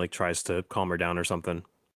John like tries to calm her down or something,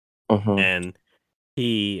 Mm-hmm. and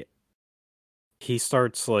he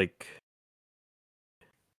starts like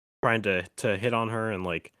trying to hit on her and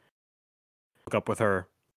like hook up with her,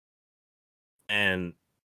 and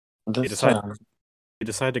they This decide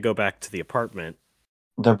time, to go back to the apartment.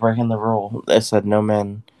 they're breaking the rule. It said no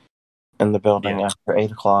men in the building Yeah. after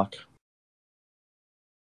 8 o'clock.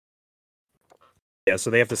 Yeah,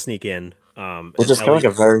 so they have to sneak in. Which And is kind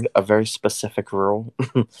of Ellie, like a very specific rule.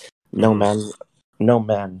 No Mhm. no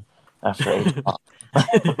men after 8 o'clock.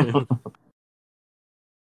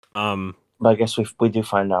 But I guess we do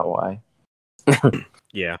find out why.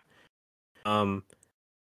 Yeah.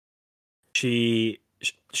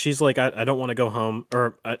 She's like, I don't want to go home,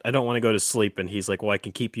 or I don't want to go to sleep, and he's like, well, I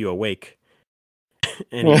can keep you awake.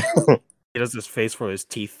 And he does this face where his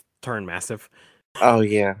teeth turn massive. Oh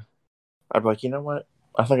yeah. I'd be like, you know what?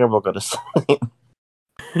 I think I will go to sleep.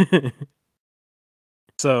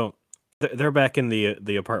 So they're back in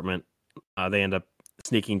the apartment. They end up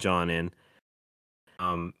sneaking John in.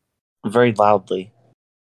 Very loudly.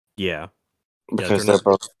 Yeah. Because Yeah,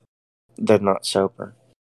 they're not sober.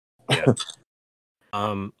 yeah.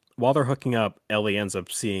 While they're hooking up, Ellie ends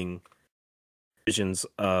up seeing visions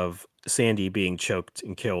of Sandy being choked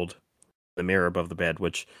and killed in the mirror above the bed,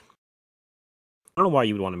 which I don't know why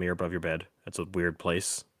you would want a mirror above your bed. That's a weird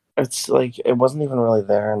place. It's like it wasn't even really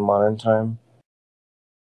there in modern time.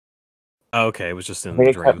 Oh, okay, it was just I in think the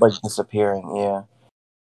it dream. kept like disappearing, yeah.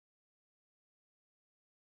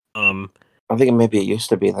 I think maybe it used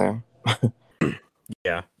to be there.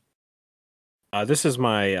 Yeah. This is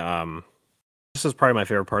probably my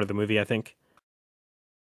favorite part of the movie, I think.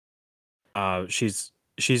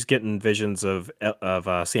 She's getting visions of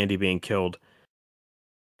Sandy being killed,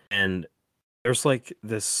 and there's like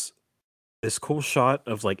this cool shot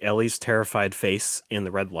of like Ellie's terrified face in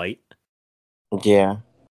the red light, Yeah.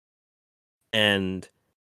 and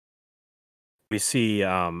we see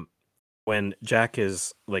when Jack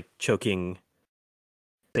is like choking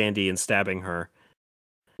Sandy and stabbing her,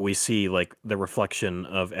 we see like the reflection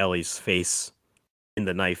of Ellie's face in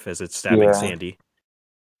the knife as it's stabbing Yeah. Sandy.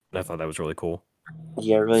 And I thought that was really cool.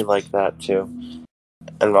 Yeah, I really like that too.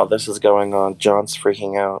 And while this is going on, John's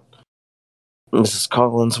freaking out. Miss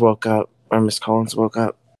Collins woke up.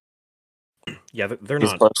 Yeah, they're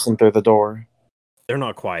He's not busting through the door. they're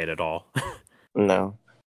not quiet at all. No.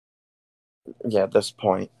 Yeah, at this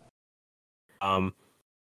point.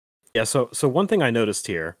 Yeah, so one thing I noticed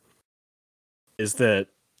here is that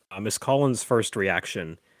Miss Collins' first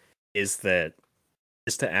reaction is to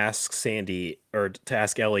ask Sandy or to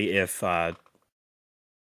ask Ellie if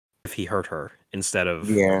he hurt her instead of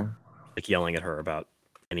Yeah. like yelling at her about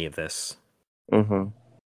any of this. Mm-hmm.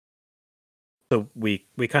 So we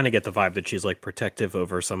kind of get the vibe that she's like protective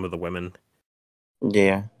over some of the women,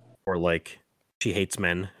 Yeah. or like she hates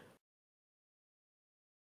men.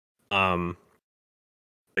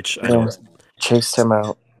 Which I Yeah. don't. Chased him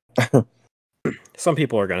out. Some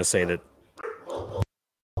people are gonna say that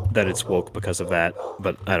it's woke because of that,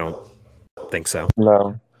 but I don't think so.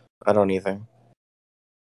 No, I don't either.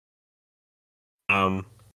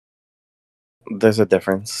 There's a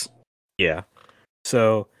difference. Yeah.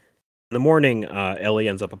 So in the morning, Ellie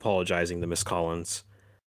ends up apologizing to Miss Collins,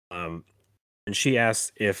 and she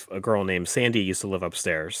asks if a girl named Sandy used to live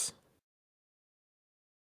upstairs.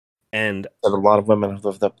 And But a lot of women have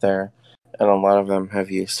lived up there, and a lot of them have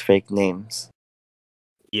used fake names.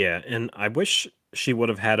 yeah, and I wish she would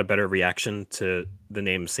have had a better reaction to the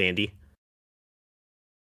name Sandy.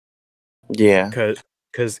 Yeah.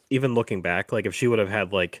 Because even looking back, like if she would have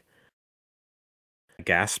had like a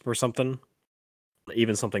gasp or something,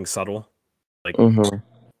 even something subtle, like Mm-hmm.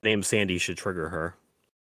 name Sandy should trigger her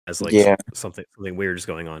as like Yeah. something weird is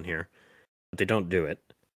going on here. But they don't do it.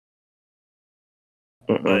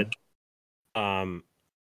 Mm-mm. But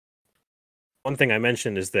one thing I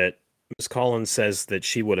mentioned is that Miss Collins says that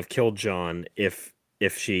she would have killed John if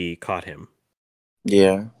she caught him.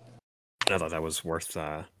 Yeah. I thought that was worth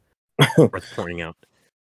pointing out.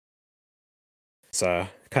 It's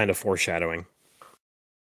kind of foreshadowing.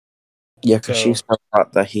 Yeah, because So- she still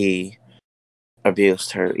thought that he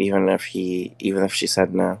abused her, even if she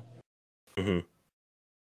said no. hmm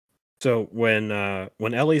So when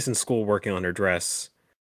Ellie's in school working on her dress,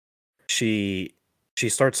 she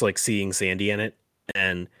starts like seeing Sandy in it,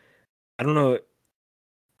 and I don't know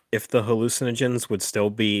if the hallucinogens would still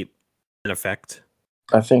be in effect.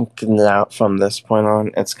 I think now, from this point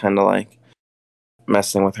on, it's kind of like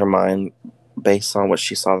messing with her mind based on what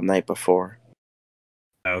she saw the night before.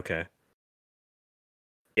 Okay.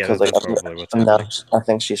 Yeah, Because that's probably what's now happening. I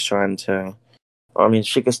think she's trying to. I mean,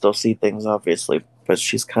 she can still see things, obviously, but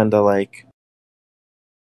she's kind of like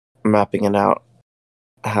mapping it out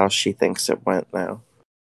how she thinks it went now.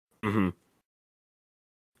 Mm-hmm.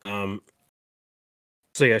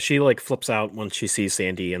 So yeah, she like flips out once she sees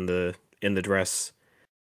Sandy in the dress,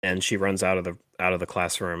 and she runs out of the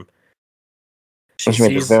classroom. She She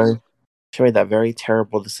sees, made that very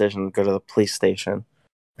terrible decision to go to the police station.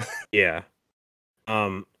 yeah,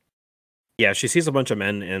 yeah, she sees a bunch of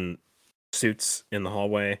men in suits in the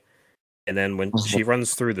hallway, and then when she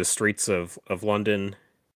runs through the streets of London,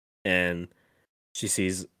 and she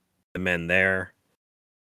sees the men there.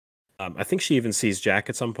 I think she even sees Jack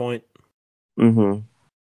at some point. Mm-hmm.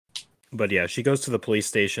 But yeah, she goes to the police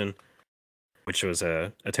station, which was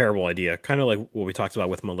a terrible idea. Kind of like what we talked about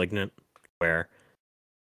with Malignant, where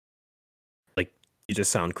like you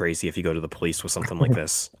just sound crazy if you go to the police with something like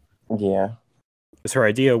this. Yeah. Because her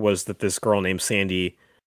idea was that this girl named Sandy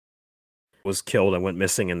was killed and went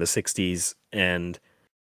missing in the 60s, and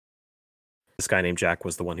this guy named Jack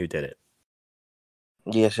was the one who did it.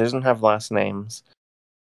 Yeah, she doesn't have last names.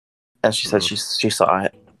 And she said she saw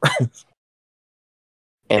it.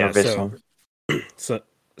 In a vision.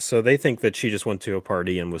 So they think that she just went to a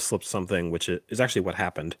party and was slipped something, which is actually what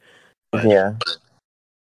happened. But, yeah.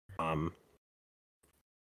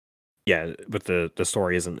 Yeah, but the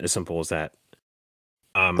story isn't as simple as that.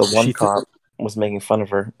 The one cop was making fun of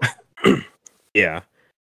her. Yeah.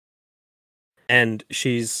 And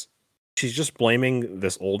she's just blaming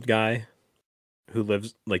this old guy who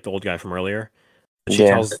lives, like the old guy from earlier.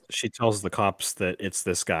 She tells the cops that it's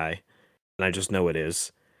this guy, and I just know it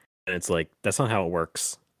is. And it's like, that's not how it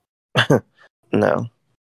works. No.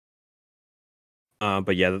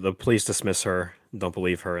 But yeah, the police dismiss her, don't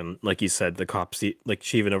believe her, and like you said, the cops, like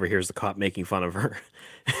she even overhears the cop making fun of her.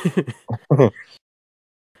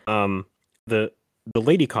 The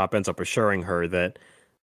lady cop ends up assuring her that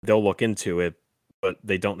they'll look into it, but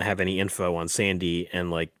they don't have any info on Sandy,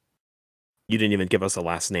 and like you didn't even give us a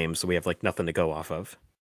last name, so we have like nothing to go off of.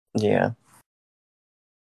 Yeah.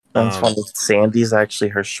 That's funny. Sandy's actually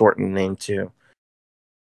her shortened name too.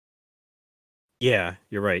 Yeah,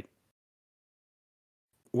 you're right.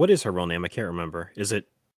 What is her real name? I can't remember. Is it?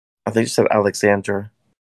 I think she said Alexandra.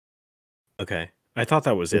 Okay, I thought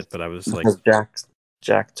that was it, but I was like,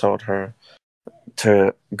 Jack told her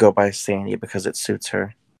to go by Sandy because it suits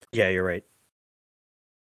her. Yeah, you're right.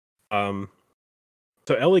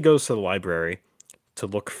 So Ellie goes to the library to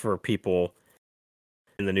look for people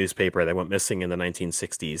in the newspaper that went missing in the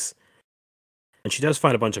 1960s. And she does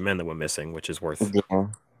find a bunch of men that went missing, which is worth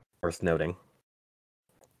noting.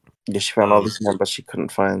 Yeah, she found all these men, but she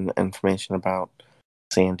couldn't find information about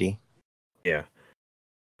Sandy. Yeah.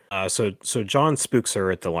 So John spooks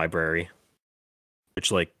her at the library,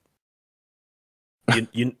 which like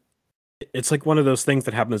you it's like one of those things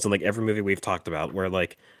that happens in like every movie we've talked about, where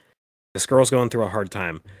like this girl's going through a hard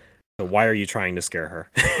time. So why are you trying to scare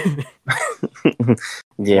her?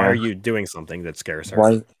 Yeah. Why are you doing something that scares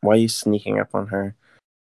her? Why are you sneaking up on her?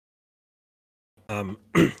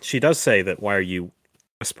 She does say that, why are you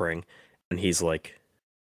whispering? And he's like,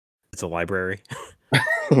 it's a library.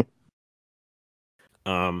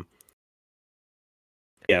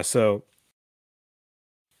 Yeah, so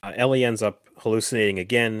Ellie ends up hallucinating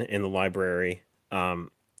again in the library.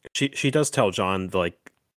 She does tell John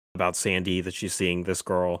like about Sandy, that she's seeing this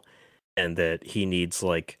girl, and that he needs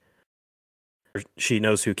like, she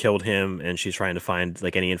knows who killed him, and she's trying to find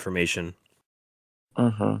like any information.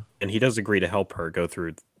 And he does agree to help her go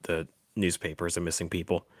through the newspapers of missing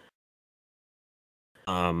people.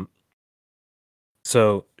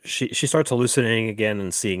 So she starts hallucinating again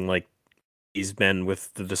and seeing like these men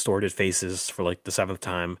with the distorted faces for like the 7th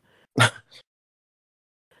time.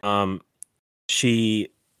 She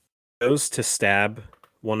goes to stab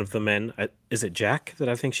one of the men. Is it Jack that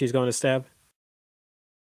I think she's going to stab?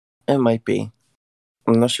 It might be.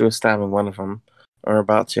 Unless she was stabbing one of them, or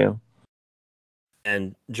about to.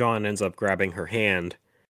 And John ends up grabbing her hand,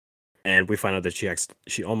 and we find out that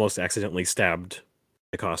she almost accidentally stabbed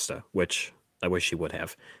Acosta, which I wish she would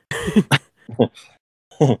have.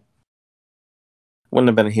 Wouldn't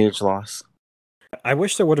have been a huge loss. I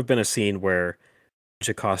wish there would have been a scene where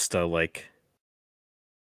Acosta like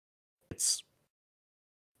gets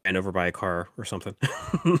ran over by a car or something.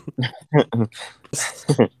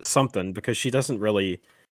 Something, because she doesn't really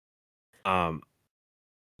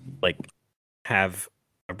like have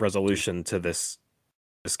a resolution to this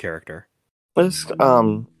character. There's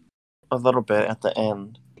a little bit at the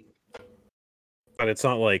end. But it's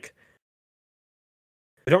not like,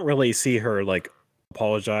 we don't really see her like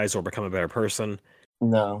apologize or become a better person.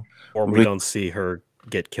 No. Or we don't see her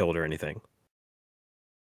get killed or anything.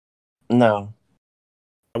 No.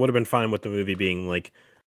 I would have been fine with the movie being like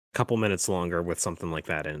a couple minutes longer with something like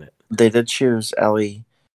that in it. They did choose Ellie's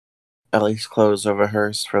clothes over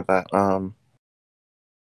hers for that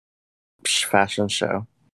fashion show.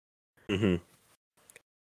 Mm-hmm.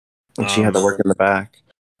 And she had to work in the back.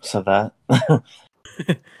 So that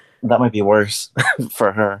that might be worse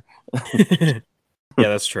for her. Yeah,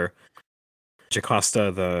 that's true.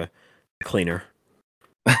 Jocasta the cleaner.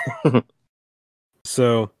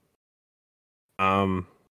 So, where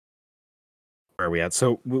are we at?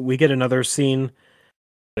 So we get another scene,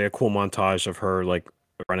 like a cool montage of her like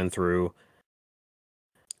running through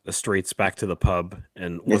the streets back to the pub,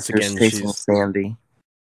 and once again she's Sandy.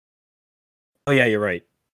 Oh yeah, you're right.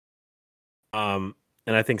 And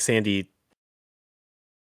I think Sandy,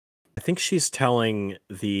 I think she's telling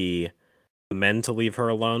the men to leave her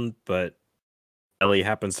alone, but Ellie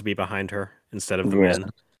happens to be behind her instead of the men.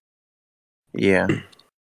 Yeah.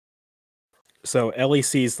 So Ellie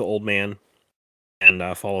sees the old man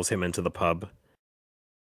and follows him into the pub.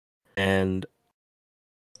 And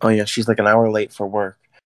oh yeah, she's like an hour late for work.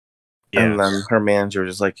 Yeah. And then her manager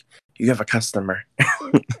is like, "You have a customer."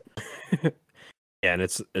 Yeah, and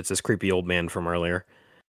it's this creepy old man from earlier.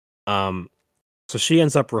 So she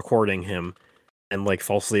ends up recording him and like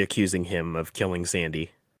falsely accusing him of killing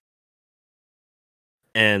Sandy.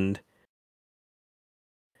 And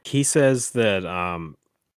he says that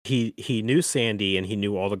he knew Sandy and he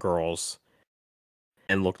knew all the girls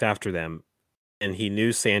and looked after them, and he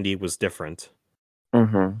knew Sandy was different.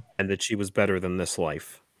 Mm-hmm. And that she was better than this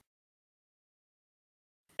life.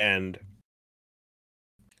 And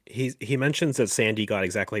he mentions that Sandy got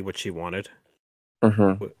exactly what she wanted,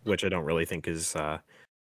 which I don't really think is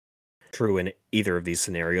true in either of these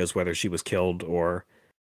scenarios, whether she was killed or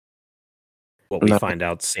what we find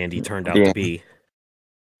out Sandy turned out to be.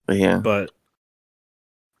 Yeah. But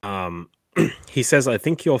he says, I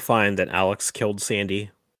think you'll find that Alex killed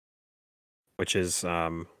Sandy, which is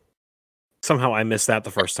somehow I missed that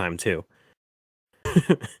the first time too.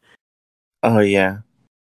 Oh yeah.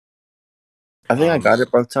 I think I got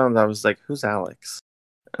it both times. I was like, "Who's Alex?"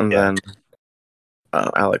 And then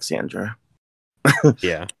Alexandra.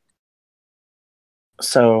 Yeah.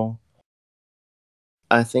 So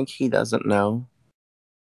I think he doesn't know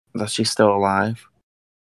that she's still alive.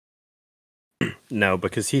 No,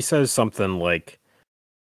 because he says something like,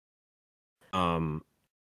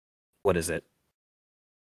 what is it?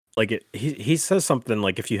 like he says something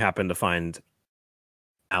like, if you happen to find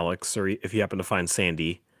Alex, or if you happen to find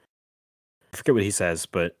Sandy, I forget what he says,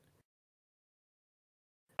 but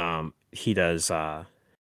he does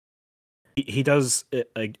he does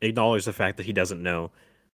acknowledge the fact that he doesn't know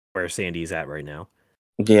where Sandy's at right now.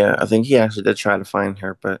 Yeah, I think he actually did try to find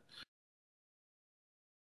her, but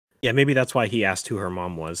Yeah, maybe that's why he asked who her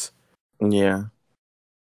mom was, yeah.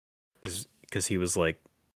 because he was like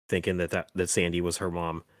thinking that Sandy was her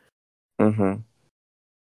mom.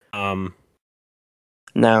 Mm-hmm. Um,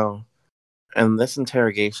 Now, in this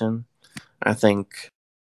interrogation, I think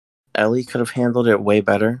Ellie could have handled it way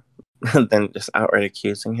better than just outright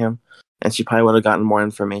accusing him, and she probably would have gotten more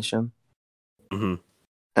information. mhm.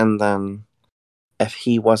 And then, if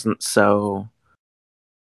he wasn't so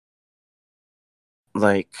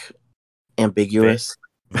like ambiguous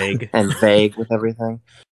Vague. and vague with everything,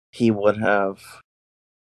 he would have.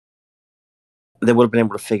 They would have been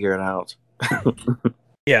able to figure it out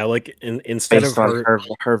Yeah, like instead based of on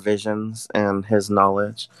her visions and his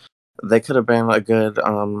knowledge. They could have been a good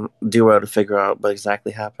duo to figure out what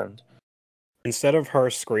exactly happened. instead of her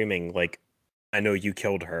screaming like, "I know you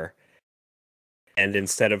killed her," and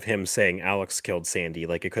instead of him saying Alex killed Sandy,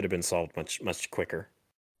 like, it could have been solved much quicker.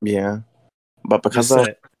 Yeah, but Just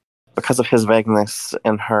because of his vagueness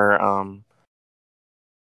and her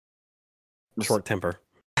short temper.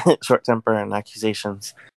 short temper and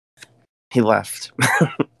accusations, he left.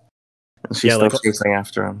 And she's Yeah, still like- chasing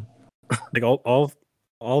after him. Like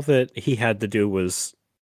all that he had to do was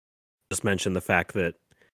just mention the fact that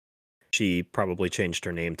she probably changed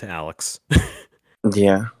her name to Alex,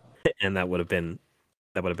 Yeah. and that would have been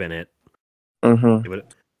it. Mm-hmm. They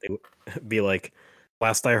would be like,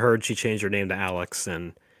 last I heard, she changed her name to Alex,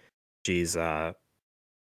 and she's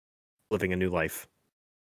living a new life.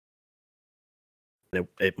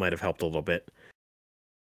 It might have helped a little bit,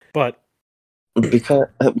 but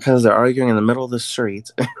Because they're arguing in the middle of the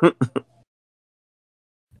street.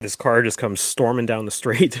 this car just comes storming down the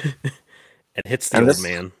street and hits the And old this-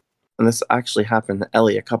 man. And this actually happened to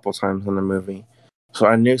Ellie a couple times in the movie. So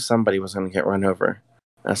I knew somebody was going to get run over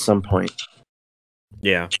at some point.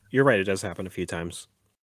 Yeah, you're right. It does happen a few times.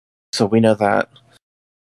 So we know that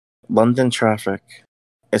London traffic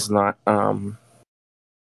is not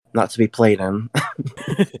to be played in.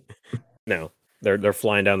 No, they're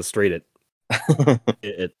flying down the street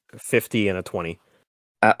at 50 and a 20.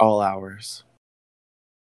 At all hours.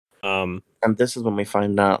 Um, And this is when we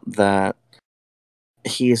find out that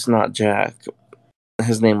he's not Jack.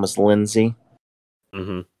 His name was Lindsay,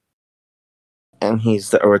 mhm. and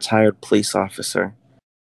he's a retired police officer.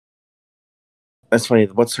 That's funny.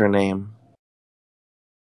 What's her name?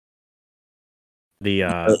 The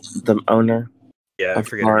The owner, yeah, I of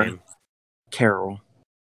forget her our- name. Carol.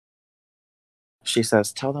 She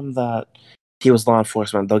says, "Tell them that he was law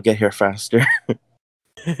enforcement. They'll get here faster."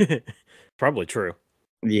 Probably true.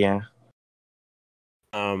 Yeah.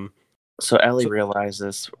 Um, So Ellie So-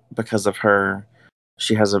 realizes because of her,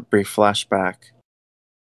 she has a brief flashback.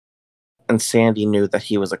 And Sandy knew that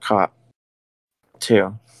he was a cop,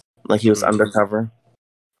 too. Like he was Mhm. undercover,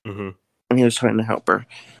 mhm. and he was trying to help her.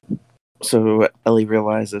 So Ellie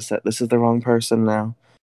realizes that this is the wrong person now.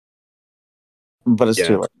 But it's Yeah.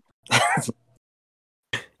 too late.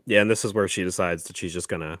 Yeah, and this is where she decides that she's just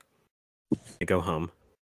gonna go home.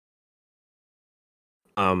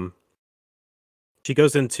 She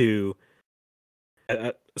goes into.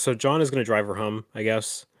 So John is gonna drive her home, I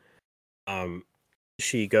guess.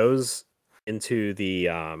 She goes into the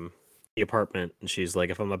apartment, and she's like,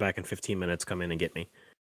 "If I'm not back in 15 minutes, come in and get me."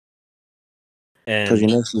 Because And you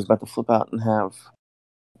know she's about to flip out and have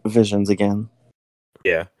visions again.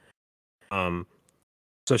 yeah.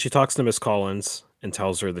 So she talks to Miss Collins and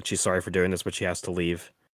tells her that she's sorry for doing this, but she has to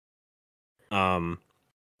leave. And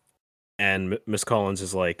Miss Collins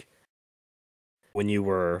is like, when you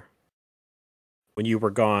were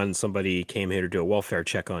gone, somebody came here to do a welfare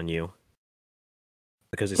check on you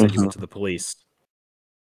because they said you went to the police.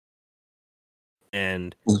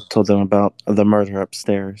 And Told them about the murder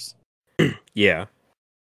upstairs. yeah.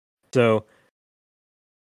 So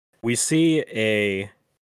we see a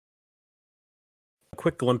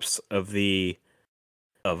quick glimpse of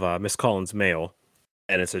Miss Collins' mail,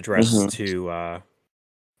 and it's addressed Mhm. to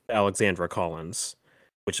Alexandra Collins,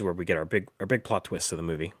 which is where we get our big plot twist of the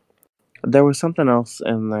movie. There was something else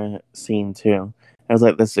in the scene too. It was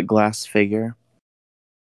like this glass figure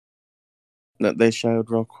that they showed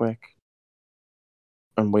real quick.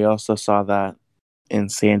 And we also saw that in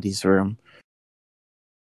Sandy's room.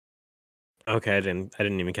 Okay, I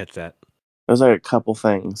didn't even catch that. There's like a couple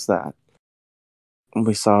things that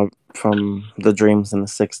we saw from the dreams in the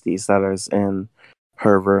 60s that is in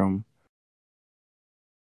her room.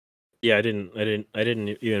 Yeah, I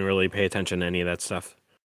didn't even really pay attention to any of that stuff.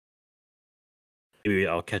 Maybe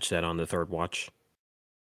I'll catch that on the third watch.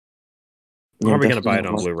 I'm Yeah, probably gonna buy it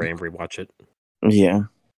definitely. on Blu-ray and rewatch it. Yeah,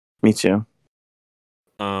 me too.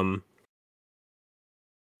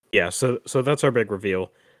 Yeah, so that's our big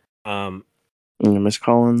reveal. Miss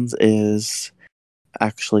Collins is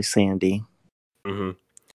actually Sandy.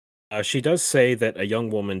 She does say that a young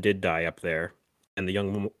woman did die up there, and the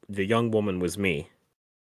young woman was me,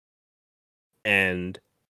 and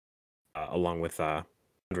along with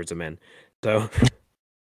hundreds of men. So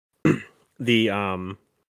the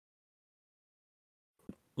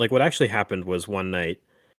like what actually happened was one night,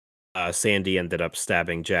 Sandy ended up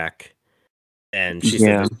stabbing Jack, and she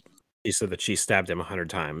said that she stabbed him 100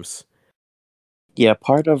 times. Yeah,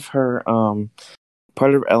 part of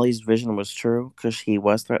Ellie's vision was true because he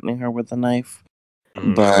was threatening her with a knife,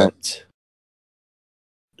 but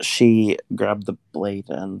she grabbed the blade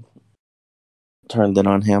and turned it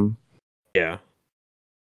on him. Yeah.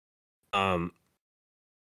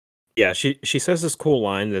 Yeah, she says this cool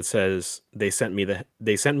line that says they sent me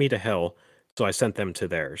to hell, so I sent them to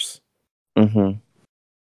theirs. Mm-hmm.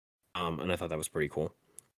 And I thought that was pretty cool.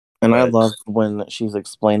 And I love when she's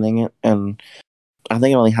explaining it, and I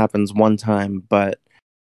think it only happens one time, but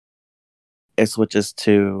it switches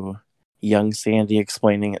to young Sandy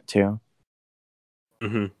explaining it too.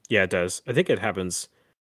 Yeah, it does. I think it happens.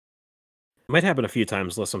 It might happen a few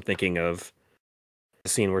times, unless I'm thinking of the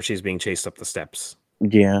scene where she's being chased up the steps.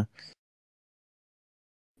 Yeah.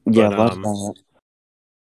 Yeah, I love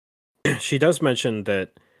that. She does mention that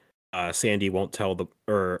Sandy won't tell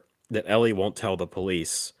that Ellie won't tell the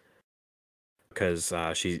police because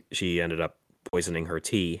she ended up poisoning her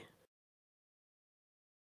tea.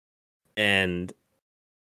 And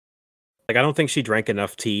like I don't think she drank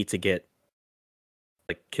enough tea to get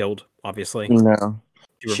like killed, obviously. No.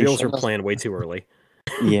 She reveals her plan way too early.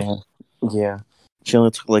 Yeah. She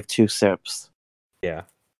only took like 2 sips. Yeah.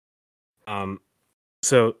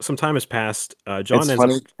 So some time has passed. John it's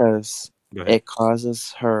funny because it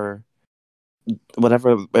causes her,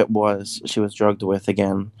 whatever it was she was drugged with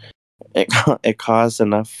again, it caused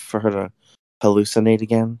enough for her to hallucinate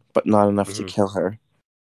again, but not enough to kill her.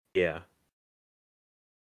 Yeah.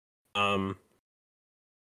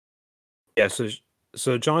 Yeah,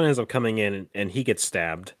 so John ends up coming in and he gets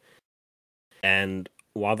stabbed. And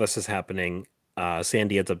while this is happening,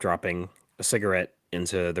 Sandy ends up dropping a cigarette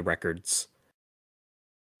into the records.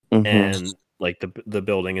 And like the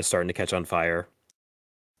building is starting to catch on fire.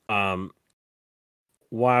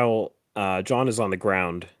 While John is on the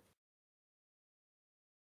ground,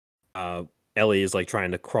 Ellie is like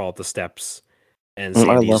trying to crawl up the steps, and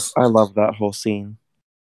Sandy's... I love that whole scene.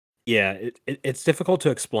 Yeah, it's difficult to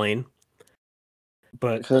explain,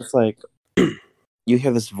 but it's like you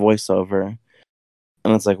hear this voiceover,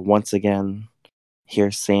 and it's like once again,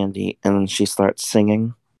 here's Sandy, and then she starts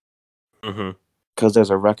singing. Because there's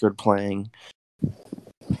a record playing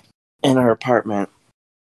in her apartment.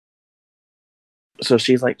 So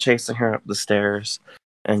she's like chasing her up the stairs,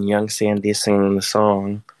 and young Sandy is singing the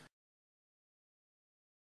song.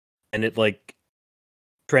 And it like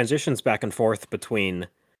transitions back and forth between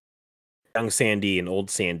young Sandy and old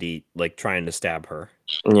Sandy, like trying to stab her.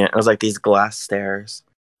 Yeah, it was like these glass stairs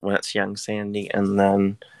when it's young Sandy, and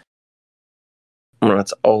then when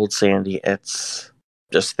it's old Sandy, it's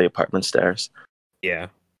just the apartment stairs. Yeah.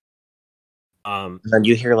 Then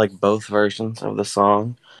you hear like both versions of the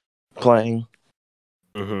song playing.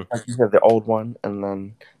 Like you hear the old one and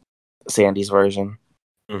then Sandy's version.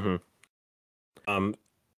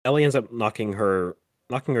 Ellie ends up knocking her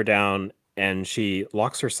down, and she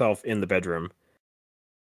locks herself in the bedroom.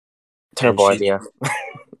 Terrible idea.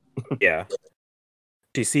 Yeah.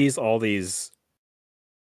 She sees all these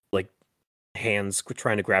like hands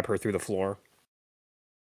trying to grab her through the floor,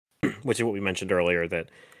 which is what we mentioned earlier, that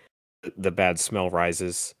the bad smell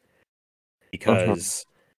rises because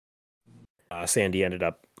Sandy ended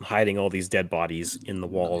up hiding all these dead bodies in the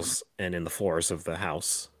walls and in the floors of the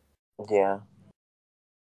house. Yeah.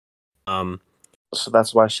 So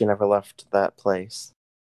that's why she never left that place.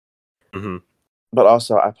 But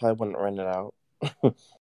also, I probably wouldn't rent it out.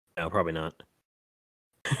 No, probably not.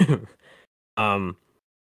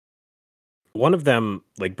 One of them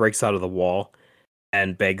like breaks out of the wall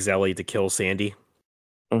and begs Ellie to kill Sandy.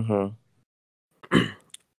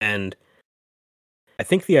 And I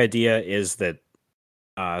think the idea is that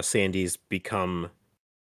Sandy's become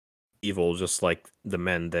evil, just like the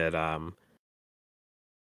men that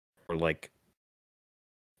were like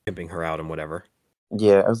pimping her out and whatever.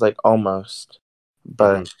 Yeah, it was like almost.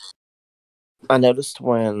 But I noticed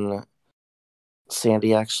when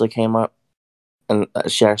Sandy actually came up and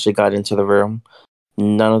she actually got into the room,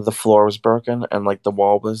 none of the floor was broken and like the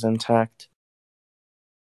wall was intact.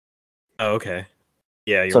 Oh, okay.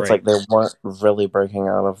 Yeah, you're So it's right. like they weren't really breaking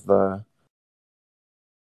out of the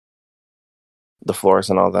floors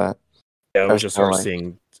and all that. Yeah, it I was was just kinda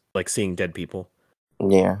her like, seeing dead people.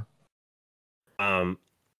 yeah.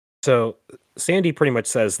 So Sandy pretty much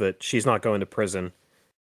says that she's not going to prison,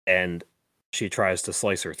 and she tries to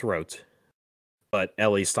slice her throat, but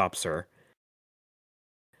Ellie stops her.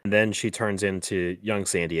 And then she turns into young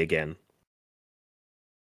Sandy again.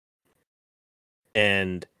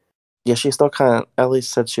 And Yeah, she still kind of, at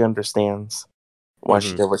least said she understands why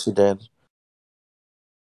she did what she did.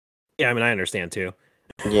 yeah, I mean, I understand too.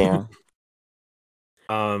 Yeah.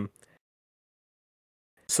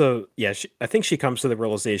 So yeah, I think she comes to the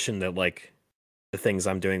realization that like the things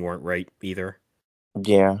I'm doing weren't right either,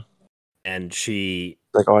 Yeah. and she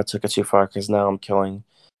Like, oh, I took it too far because now I'm killing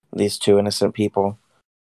these two innocent people.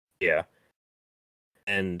 yeah,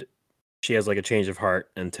 and she has like a change of heart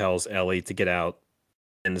and tells Ellie to get out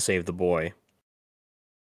and to save the boy,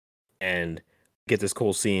 and get this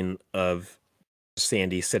cool scene of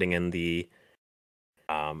Sandy sitting in the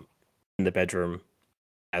bedroom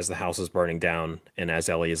as the house is burning down and as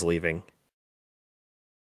Ellie is leaving,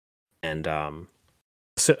 and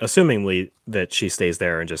assumingly that she stays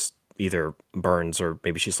there and just either burns or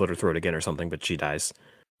maybe she slit her throat again or something, but she dies.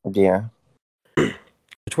 Yeah.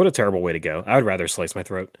 Which, what a terrible way to go. I would rather slice my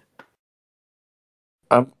throat.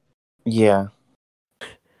 Yeah.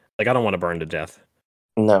 Like, I don't want to burn to death.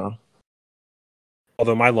 No.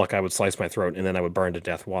 Although my luck, I would slice my throat and then I would burn to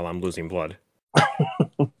death while I'm losing blood.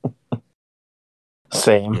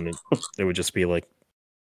 Same. And it would just be like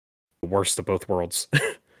the worst of both worlds.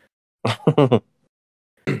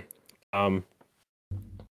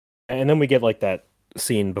 And then we get like that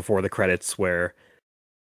scene before the credits where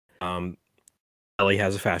Ellie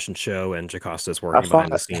has a fashion show and Jacosta's working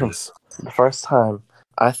behind the scenes. The first time,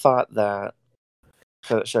 I thought that,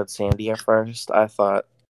 because it showed Sandy at first, I thought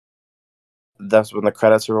that's when the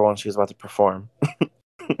credits were rolling, she was about to perform.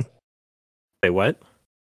 Wait, what?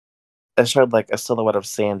 It showed like a silhouette of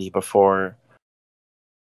Sandy before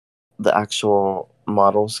the actual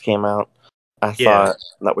models came out. I thought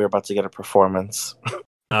that we were about to get a performance.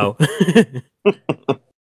 Oh.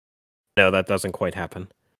 No, that doesn't quite happen.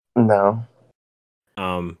 No.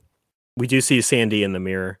 We do see Sandy in the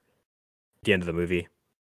mirror at the end of the movie.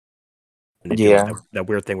 And they do Yeah. like that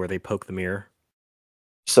weird thing where they poke the mirror.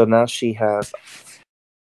 So now she has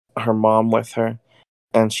her mom with her,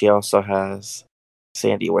 and she also has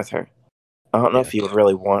Sandy with her. I don't know if you would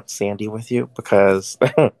really want Sandy with you because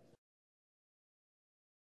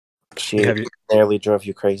she nearly drove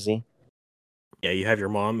you crazy. Yeah, you have your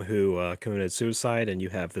mom who committed suicide, and you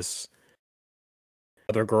have this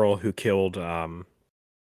other girl who killed She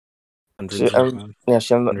ended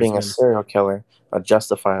up being a serial killer, a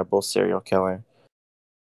justifiable serial killer,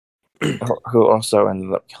 who also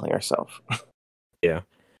ended up killing herself. Yeah.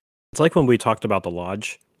 It's like when we talked about The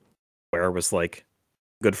Lodge, where it was like,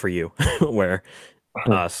 good for you, where,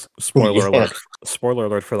 spoiler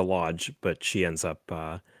alert for The Lodge, but she ends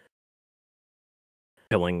up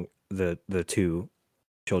killing the two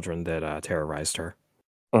children that terrorized her.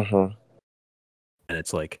 Mm-hmm. And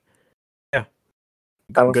it's like, yeah,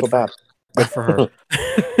 I don't feel bad. Good for her.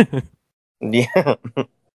 Yeah.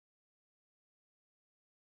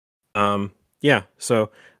 Yeah,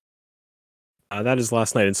 so that is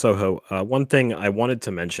Last Night in Soho. One thing I wanted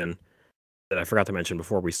to mention that I forgot to mention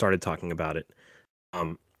before we started talking about it.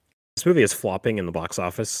 This movie is flopping in the box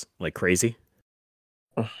office like crazy.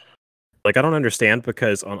 Like, I don't understand,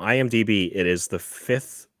 because on IMDb it is the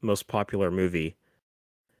 5th most popular movie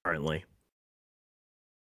currently.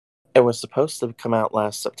 It was supposed to come out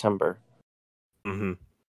last September. Mm-hmm.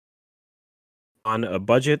 On a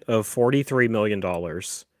budget of $43 million,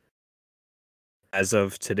 as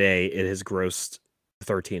of today, it has grossed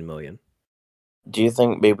 $13 million. Do you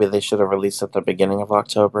think maybe they should have released at the beginning of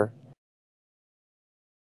October?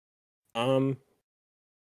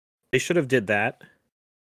 They should have did that.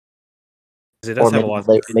 It does have a lot.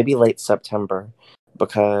 Maybe late September,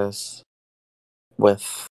 because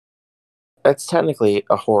it's technically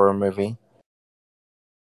a horror movie.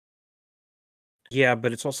 Yeah,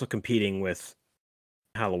 but it's also competing with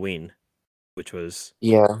Halloween, which was...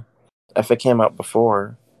 Yeah, if it came out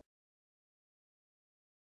before.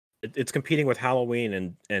 It's competing with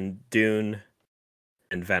Halloween and Dune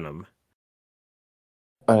and Venom.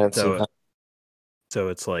 I didn't see that. So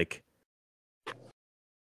it's like,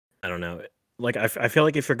 I don't know. like I feel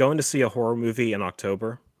like if you're going to see a horror movie in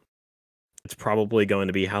October, it's probably going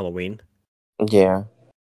to be Halloween. Yeah.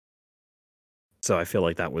 So I feel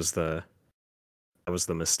like that was the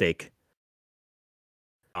mistake.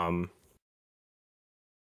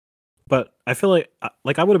 But I feel like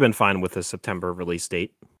I would have been fine with a September release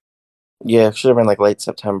date. Yeah, it should have been like late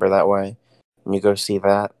September that way. And you go see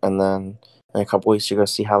that, and then in a couple weeks you go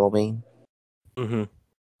see Halloween. Mm-hmm.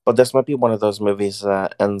 But this might be one of those movies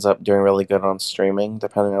that ends up doing really good on streaming,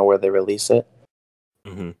 depending on where they release it.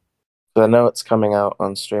 Mm-hmm. But I know it's coming out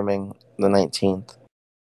on streaming the 19th.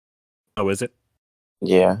 Oh, is it?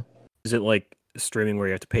 Yeah. Is it like streaming where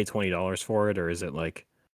you have to pay $20 for it, or is it like?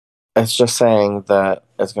 It's just saying that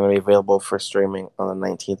it's going to be available for streaming on the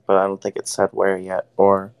 19th, but I don't think it's said where yet.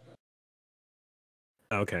 Or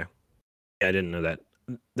Okay. Yeah, I didn't know that.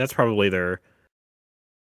 That's probably the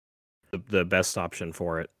best option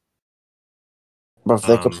for it. but if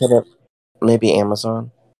they could put it, maybe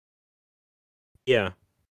Amazon. Yeah.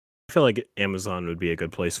 I feel like Amazon would be a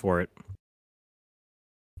good place for it.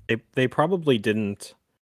 They probably didn't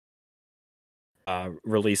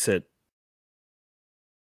release it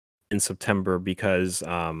in September because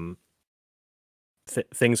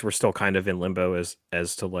things were still kind of in limbo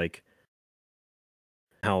as to like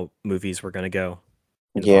how movies were going to go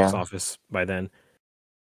in the box office by then.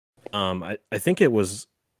 I think it was,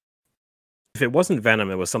 if it wasn't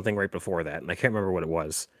Venom, it was something right before that, and I can't remember what it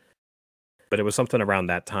was. But it was something around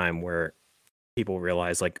that time where people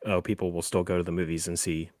realized, like, oh, people will still go to the movies and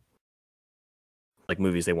see, like,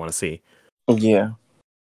 movies they want to see. Yeah.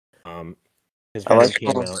 His Venom came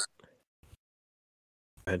out. Go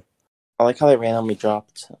ahead. I like how they randomly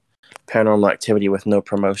dropped Paranormal Activity with no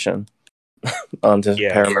promotion onto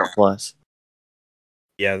Paramount Plus.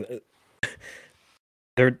 Yeah.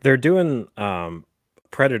 They're doing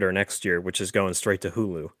Predator next year, which is going straight to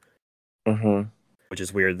Hulu. Mm-hmm. Which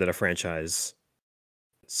is weird that a franchise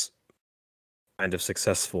that's kind of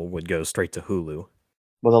successful would go straight to Hulu.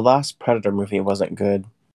 Well, the last Predator movie wasn't good.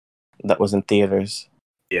 That was in theaters.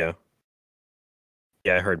 Yeah.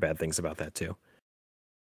 Yeah, I heard bad things about that too.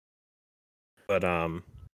 But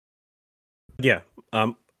yeah,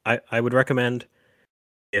 I would recommend,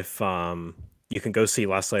 if you can go see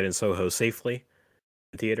Last Night in Soho safely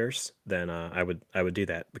in theaters, then I would do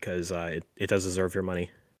that, because it does deserve your money.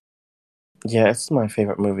 Yeah, it's my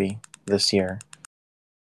favorite movie this year.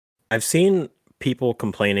 I've seen people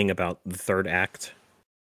complaining about the third act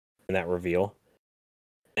and that reveal,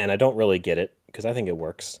 and I don't really get it, because I think it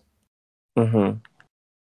works. Mm-hmm.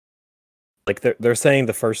 Like they're saying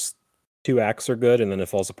the first two acts are good, and then it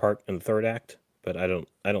falls apart in the third act, but I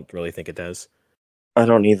don't really think it does. I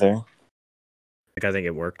don't either. Like, I think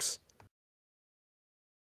it works.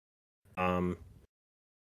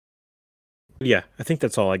 Yeah, I think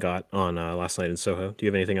that's all I got on Last Night in Soho. Do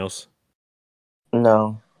you have anything else?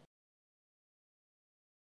 No.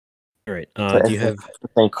 All right. Do you have?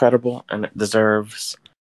 It's incredible, and it deserves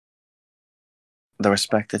the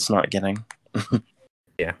respect it's not getting.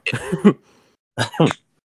 Yeah.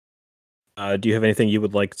 Do you have anything you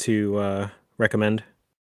would like to recommend?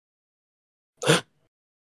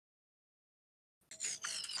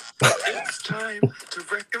 It's time to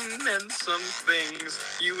recommend some things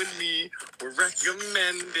you and me were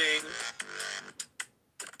recommending.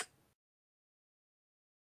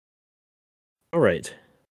 All right.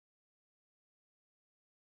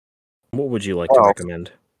 What would you like to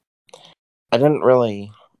recommend? I didn't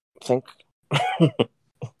really think.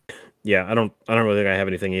 Yeah, I don't really think I have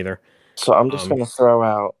anything either. So I'm just gonna throw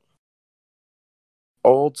out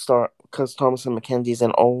old Star, because Thomas and Mackenzie's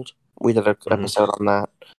in Old. We did an episode on that,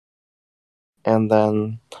 and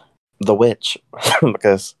then The Witch,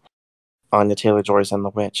 because Anya Taylor-Joy's in The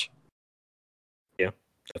Witch. Yeah,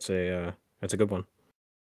 that's a good one.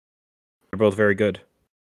 They're both very good.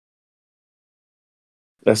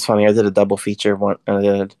 That's funny. I did a double feature one, and I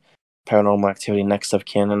did Paranormal Activity Next of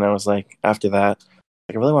Kin, and I was like, after that,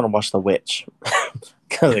 I really want to watch The Witch,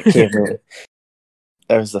 because it came in.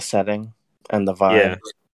 There was the setting and the vibe. Yeah.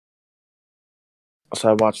 So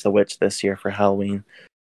I watched The Witch this year for Halloween.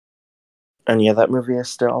 And yeah, that movie is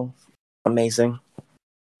still amazing.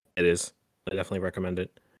 It is. I definitely recommend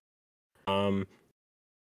it. I'm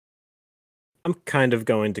kind of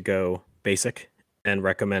going to go basic and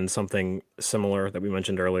recommend something similar that we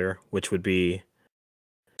mentioned earlier, which would be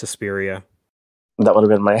Suspiria. That would have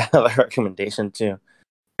been my other recommendation too.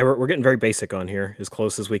 Yeah, we're getting very basic on here, as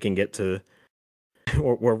close as we can get to.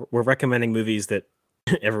 We're recommending movies that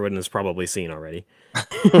everyone has probably seen already.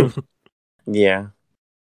 Yeah.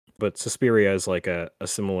 But Suspiria is like a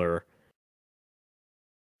similar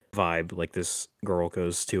vibe. Like this girl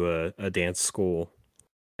goes to a dance school,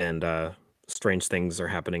 and strange things are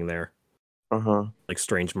happening there, like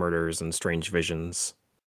strange murders and strange visions.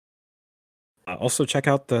 Also, check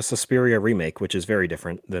out the Suspiria remake, which is very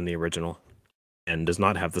different than the original, and does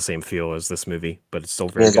not have the same feel as this movie, but it's still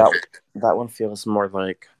very Yeah, good. that one feels more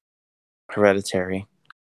like Hereditary.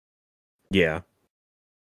 Yeah.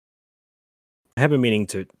 I have been meaning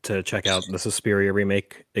to check out the Suspiria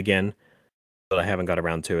remake again, but I haven't got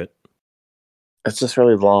around to it. It's just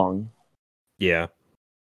really long. Yeah.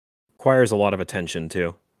 Requires a lot of attention,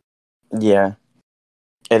 too. Yeah.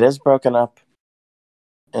 It is broken up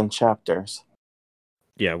in chapters.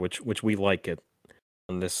 Yeah, which we like it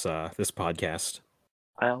on this this podcast.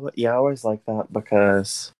 I always like that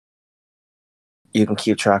because you can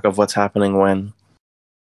keep track of what's happening when.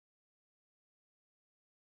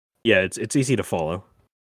 Yeah, it's easy to follow.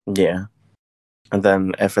 Yeah. And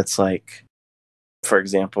then if it's like, for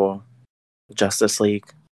example, Justice League,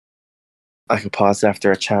 I could pause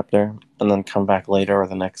after a chapter and then come back later or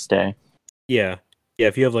the next day. Yeah. Yeah,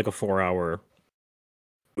 if you have like a 4-hour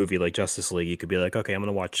movie like Justice League, you could be like, okay, I'm going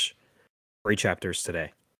to watch 3 chapters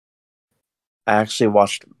today. I actually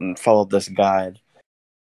followed this guide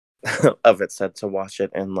of it, said to watch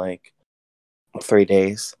it in like 3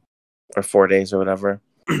 days or 4 days or whatever.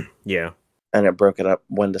 Yeah. And it broke it up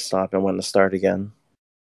when to stop and when to start again.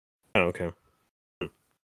 Oh, okay.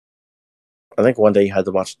 I think one day you had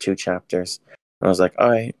to watch 2 chapters. And I was like, all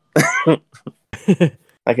right,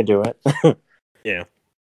 I can do it. Yeah.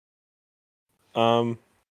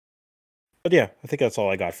 But yeah, I think that's all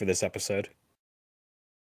I got for this episode.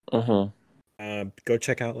 Go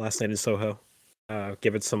check out Last Night in Soho.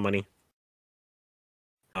 Give it some money.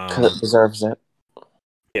 Because it deserves it.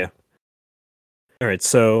 Yeah. All right,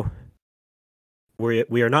 so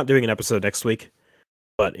we are not doing an episode next week,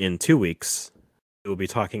 but in 2 weeks we will be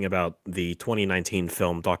talking about the 2019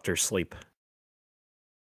 film Doctor Sleep,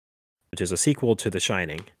 which is a sequel to The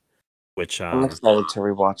Shining. Which I'm excited to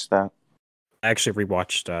rewatch that. I actually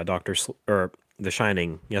rewatched The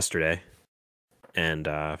Shining yesterday, and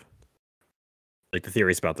like the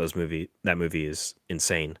theories about that movie is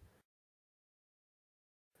insane.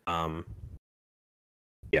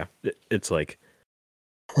 Yeah, it's like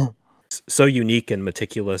so unique and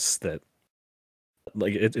meticulous that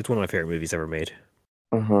like it's one of my favorite movies ever made.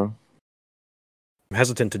 I'm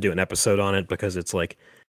hesitant to do an episode on it because it's like,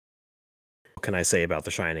 what can I say about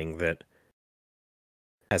The Shining that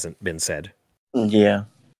hasn't been said? Yeah.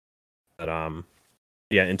 But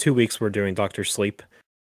yeah, in 2 weeks we're doing Doctor Sleep.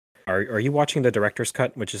 Are you watching the director's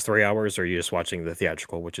cut, which is 3 hours, or are you just watching the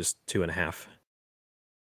theatrical, which is 2.5?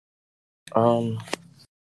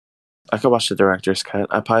 I could watch the director's cut.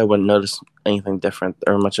 I probably wouldn't notice anything different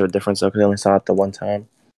or much of a difference though, because I only saw it the one time.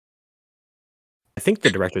 I think the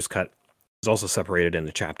director's cut is also separated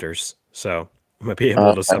into chapters, so I might be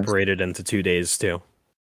able to separate it into 2 days too.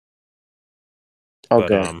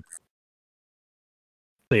 Okay.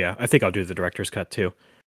 So yeah, I think I'll do the director's cut too.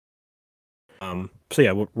 So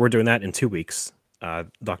yeah, we're doing that in 2 weeks.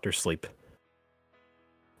 Doctor Sleep.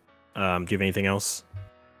 Do you have anything else?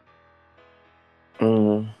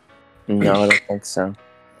 No, I don't think so.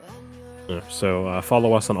 So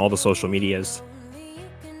follow us on all the social medias.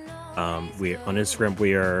 We on Instagram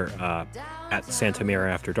we are at Santa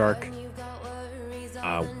Mira After Dark.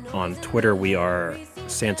 On Twitter we are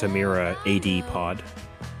Santa Mira AD Pod,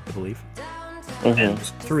 I believe. And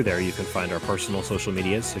through there you can find our personal social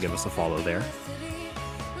medias, so give us a follow there.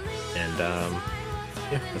 And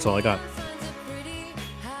yeah, that's all I got.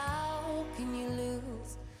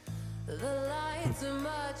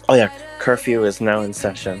 Oh yeah, curfew is now in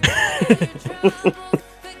session.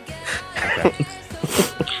 Okay.